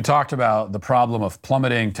day, we talked about the problem of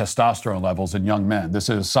plummeting testosterone levels in young men. This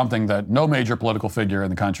is something that no major political figure in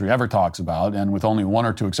the country ever talks about, and with only one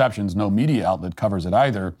or two exceptions, no media outlet covers it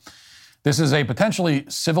either. This is a potentially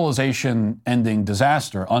civilization-ending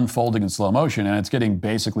disaster unfolding in slow motion, and it's getting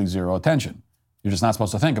basically zero attention. You're just not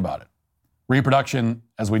supposed to think about it. Reproduction,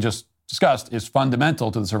 as we just discussed, is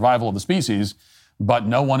fundamental to the survival of the species, but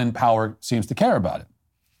no one in power seems to care about it.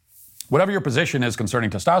 Whatever your position is concerning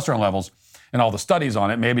testosterone levels and all the studies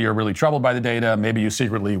on it, maybe you're really troubled by the data, maybe you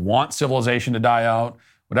secretly want civilization to die out,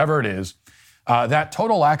 whatever it is, that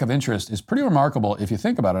total lack of interest is pretty remarkable if you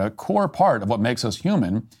think about it. A core part of what makes us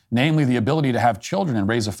human, namely the ability to have children and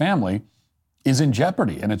raise a family, is in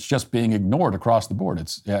jeopardy, and it's just being ignored across the board.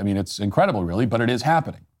 It's incredible, really, but it is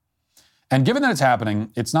happening. And given that it's happening,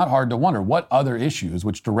 it's not hard to wonder what other issues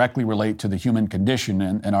which directly relate to the human condition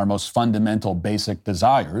and our most fundamental basic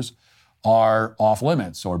desires are off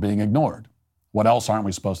limits or being ignored. What else aren't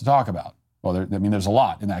we supposed to talk about? Well, there's a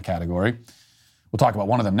lot in that category. We'll talk about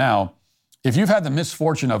one of them now. If you've had the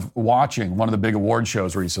misfortune of watching one of the big award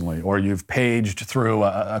shows recently, or you've paged through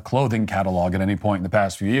a clothing catalog at any point in the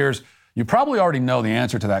past few years, you probably already know the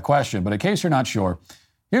answer to that question. But in case you're not sure,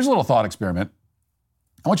 here's a little thought experiment.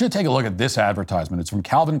 I want you to take a look at this advertisement. It's from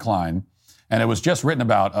Calvin Klein, and it was just written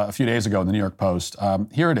about a few days ago in the New York Post.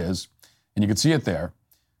 Here it is, and you can see it there.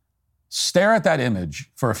 Stare at that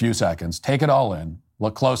image for a few seconds. Take it all in.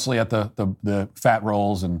 Look closely at the fat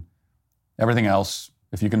rolls and everything else,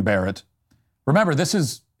 if you can bear it. Remember, this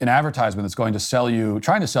is an advertisement that's trying to sell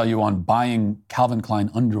you on buying Calvin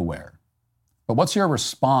Klein underwear. But what's your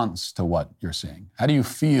response to what you're seeing? How do you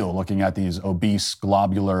feel looking at these obese,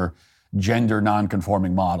 globular, gender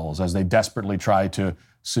non-conforming models as they desperately try to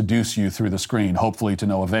seduce you through the screen, hopefully to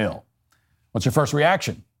no avail? What's your first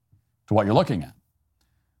reaction to what you're looking at?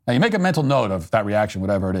 Now, you make a mental note of that reaction,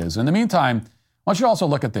 whatever it is. In the meantime, I want you to also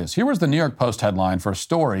look at this. Here was the New York Post headline for a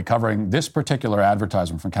story covering this particular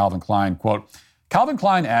advertisement from Calvin Klein. Quote, Calvin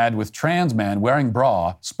Klein ad with trans man wearing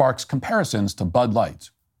bra sparks comparisons to Bud Light.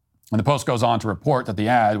 And the Post goes on to report that the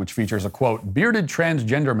ad, which features a, quote, bearded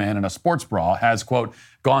transgender man in a sports bra, has, quote,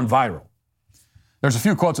 gone viral. There's a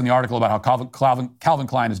few quotes in the article about how Calvin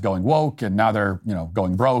Klein is going woke and now they're,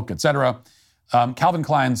 going broke, et cetera. Calvin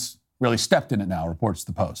Klein's really stepped in it now, reports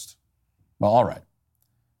the Post. Well, all right.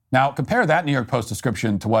 Now, compare that New York Post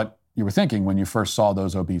description to what you were thinking when you first saw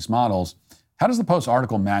those obese models. How does the Post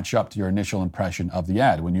article match up to your initial impression of the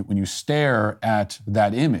ad? When you stare at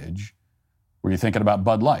that image, were you thinking about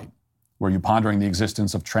Bud Light? Were you pondering the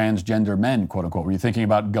existence of transgender men, quote unquote? Were you thinking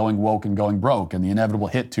about going woke and going broke and the inevitable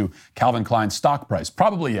hit to Calvin Klein's stock price?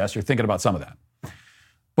 Probably yes, you're thinking about some of that.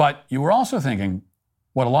 But you were also thinking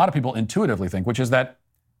what a lot of people intuitively think, which is that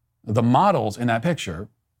the models in that picture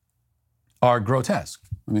are grotesque.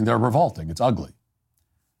 They're revolting. It's ugly.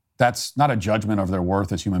 That's not a judgment of their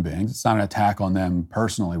worth as human beings. It's not an attack on them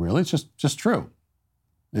personally, really. It's just true.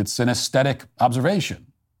 It's an aesthetic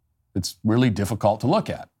observation. It's really difficult to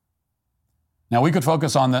look at. Now, we could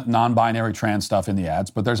focus on the non-binary trans stuff in the ads,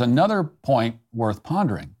 but there's another point worth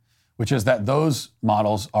pondering, which is that those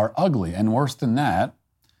models are ugly. And worse than that,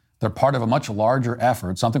 they're part of a much larger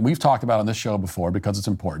effort, something we've talked about on this show before because it's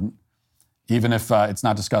important, even if it's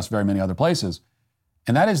not discussed very many other places.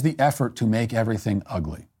 And that is the effort to make everything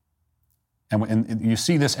ugly. And you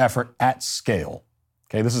see this effort at scale.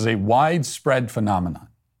 Okay, this is a widespread phenomenon.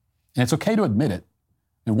 And it's okay to admit it.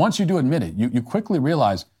 And once you do admit it, you quickly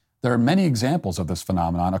realize there are many examples of this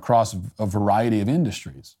phenomenon across a variety of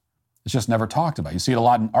industries. It's just never talked about. You see it a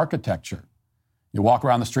lot in architecture. You walk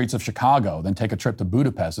around the streets of Chicago, then take a trip to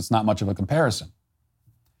Budapest. It's not much of a comparison.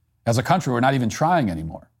 As a country, we're not even trying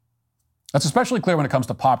anymore. That's especially clear when it comes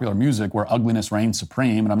to popular music, where ugliness reigns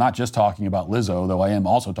supreme. And I'm not just talking about Lizzo, though I am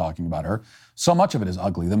also talking about her. So much of it is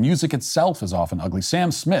ugly. The music itself is often ugly.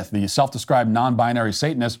 Sam Smith, the self-described non-binary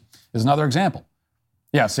Satanist, is another example.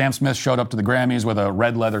 Yeah, Sam Smith showed up to the Grammys with a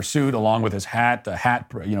red leather suit along with his hat,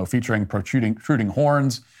 featuring protruding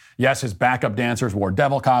horns. Yes, his backup dancers wore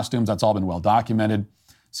devil costumes. That's all been well documented.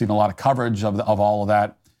 Seen a lot of coverage of all of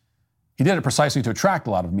that. He did it precisely to attract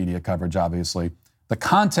a lot of media coverage, obviously. The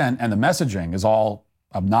content and the messaging is all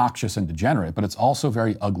obnoxious and degenerate, but it's also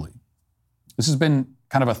very ugly. This has been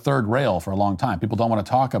kind of a third rail for a long time. People don't want to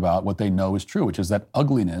talk about what they know is true, which is that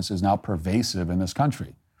ugliness is now pervasive in this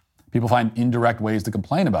country. People find indirect ways to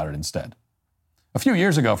complain about it instead. A few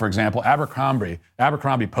years ago, for example,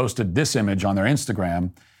 Abercrombie posted this image on their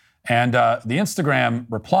Instagram, and the Instagram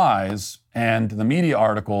replies and the media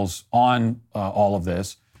articles on all of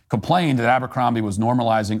this complained that Abercrombie was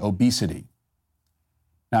normalizing obesity.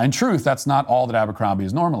 Now, in truth, that's not all that Abercrombie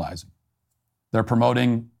is normalizing. They're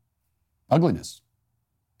promoting ugliness.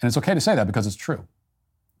 And it's okay to say that because it's true.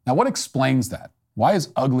 Now, what explains that? Why is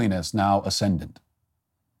ugliness now ascendant?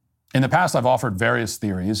 In the past, I've offered various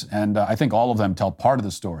theories, and I think all of them tell part of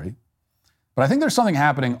the story. But I think there's something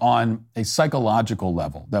happening on a psychological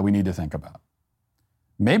level that we need to think about.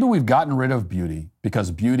 Maybe we've gotten rid of beauty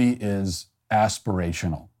because beauty is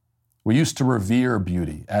aspirational. We used to revere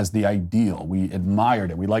beauty as the ideal. We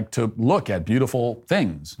admired it. We liked to look at beautiful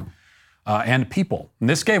things and people. And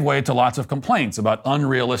this gave way to lots of complaints about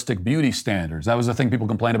unrealistic beauty standards. That was the thing people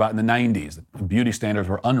complained about in the 90s, that beauty standards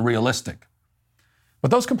were unrealistic. But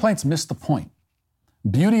those complaints missed the point.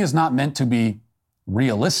 Beauty is not meant to be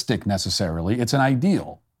realistic necessarily. It's an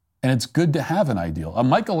ideal, and it's good to have an ideal. A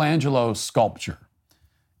Michelangelo sculpture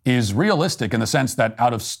is realistic in the sense that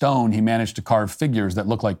out of stone, he managed to carve figures that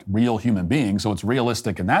look like real human beings, so it's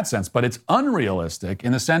realistic in that sense, but it's unrealistic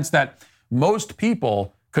in the sense that most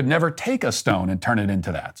people could never take a stone and turn it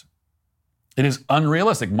into that. It is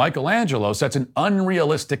unrealistic. Michelangelo sets an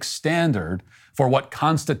unrealistic standard for what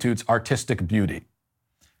constitutes artistic beauty.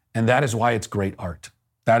 And that is why it's great art.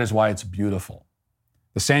 That is why it's beautiful.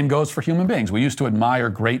 The same goes for human beings. We used to admire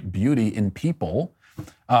great beauty in people,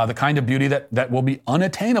 the kind of beauty that will be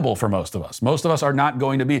unattainable for most of us. Most of us are not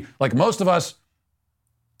going to be, like most of us,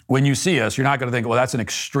 when you see us, you're not going to think, well, that's an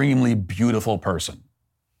extremely beautiful person.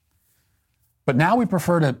 But now we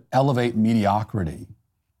prefer to elevate mediocrity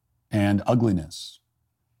and ugliness.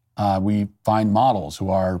 We find models who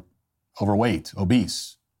are overweight,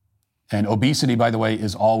 obese. And obesity, by the way,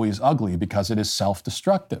 is always ugly because it is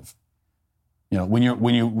self-destructive. You know, when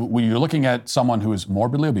you're looking at someone who is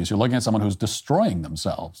morbidly obese, you're looking at someone who's destroying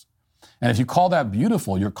themselves. And if you call that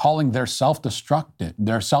beautiful, you're calling their self-destruction,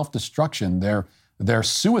 their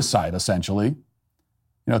suicide, essentially.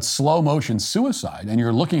 You know, it's slow motion suicide, and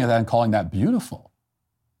you're looking at that and calling that beautiful.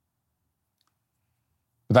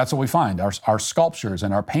 But that's what we find. Our sculptures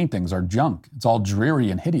and our paintings are junk. It's all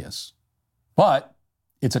dreary and hideous. But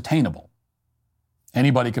it's attainable.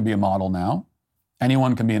 Anybody can be a model now.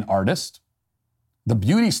 Anyone can be an artist. The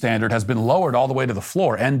beauty standard has been lowered all the way to the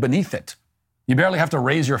floor and beneath it. You barely have to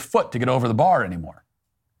raise your foot to get over the bar anymore.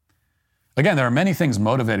 Again, there are many things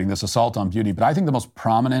motivating this assault on beauty, but I think the most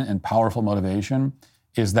prominent and powerful motivation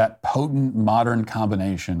is that potent modern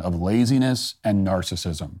combination of laziness and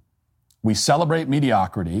narcissism. We celebrate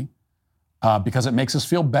mediocrity because it makes us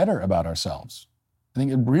feel better about ourselves. I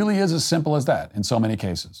think it really is as simple as that in so many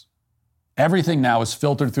cases. Everything now is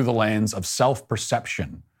filtered through the lens of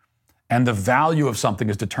self-perception, and the value of something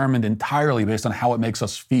is determined entirely based on how it makes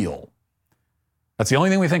us feel. That's the only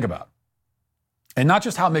thing we think about. And not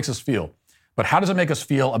just how it makes us feel, but how does it make us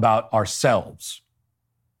feel about ourselves?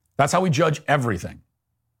 That's how we judge everything.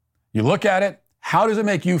 You look at it, how does it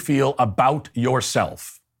make you feel about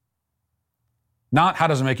yourself? Not how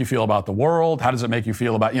does it make you feel about the world? How does it make you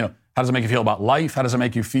feel about, how does it make you feel about life? How does it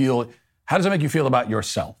make you feel about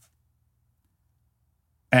yourself?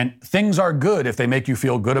 And things are good if they make you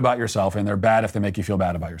feel good about yourself, and they're bad if they make you feel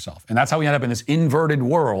bad about yourself. And that's how we end up in this inverted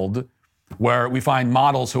world where we find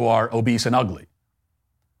models who are obese and ugly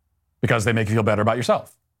because they make you feel better about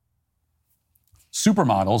yourself.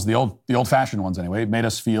 Supermodels, the old-fashioned ones anyway, made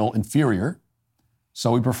us feel inferior,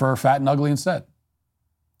 so we prefer fat and ugly instead.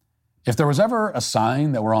 If there was ever a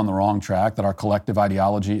sign that we're on the wrong track, that our collective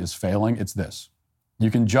ideology is failing, it's this. You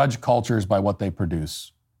can judge cultures by what they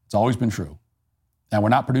produce. It's always been true. And we're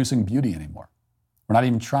not producing beauty anymore. We're not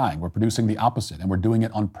even trying. We're producing the opposite, and we're doing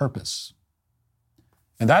it on purpose.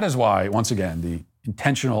 And that is why, once again, the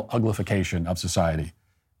intentional uglification of society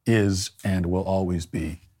is and will always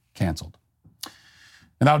be canceled.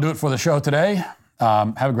 And that'll do it for the show today.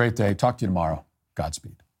 Have a great day. Talk to you tomorrow.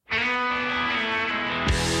 Godspeed.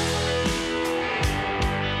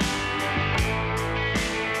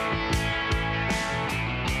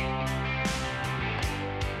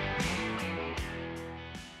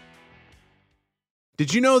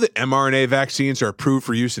 Did you know that mRNA vaccines are approved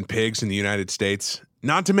for use in pigs in the United States?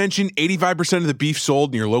 Not to mention, 85% of the beef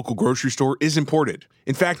sold in your local grocery store is imported.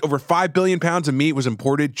 In fact, over 5 billion pounds of meat was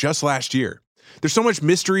imported just last year. There's so much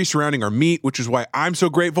mystery surrounding our meat, which is why I'm so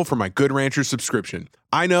grateful for my Good Ranchers subscription.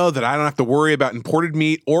 I know that I don't have to worry about imported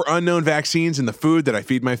meat or unknown vaccines in the food that I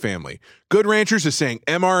feed my family. Good Ranchers is saying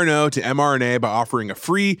mRNO to mRNA by offering a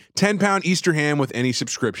free 10-pound Easter ham with any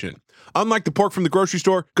subscription. Unlike the pork from the grocery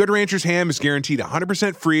store, Good Ranchers ham is guaranteed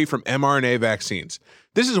 100% free from mRNA vaccines.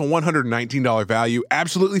 This is a $119 value,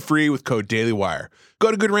 absolutely free with code DailyWire.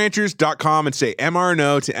 Go to goodranchers.com and say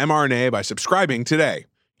mRNO to mRNA by subscribing today.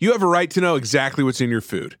 You have a right to know exactly what's in your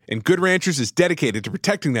food, and Good Ranchers is dedicated to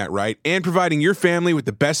protecting that right and providing your family with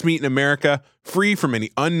the best meat in America, free from any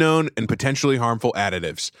unknown and potentially harmful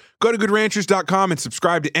additives. Go to goodranchers.com and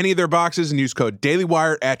subscribe to any of their boxes and use code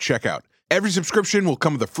DailyWire at checkout. Every subscription will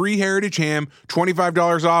come with a free Heritage ham,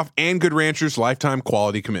 $25 off, and Good Ranchers lifetime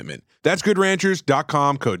quality commitment. That's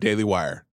goodranchers.com, code DailyWire.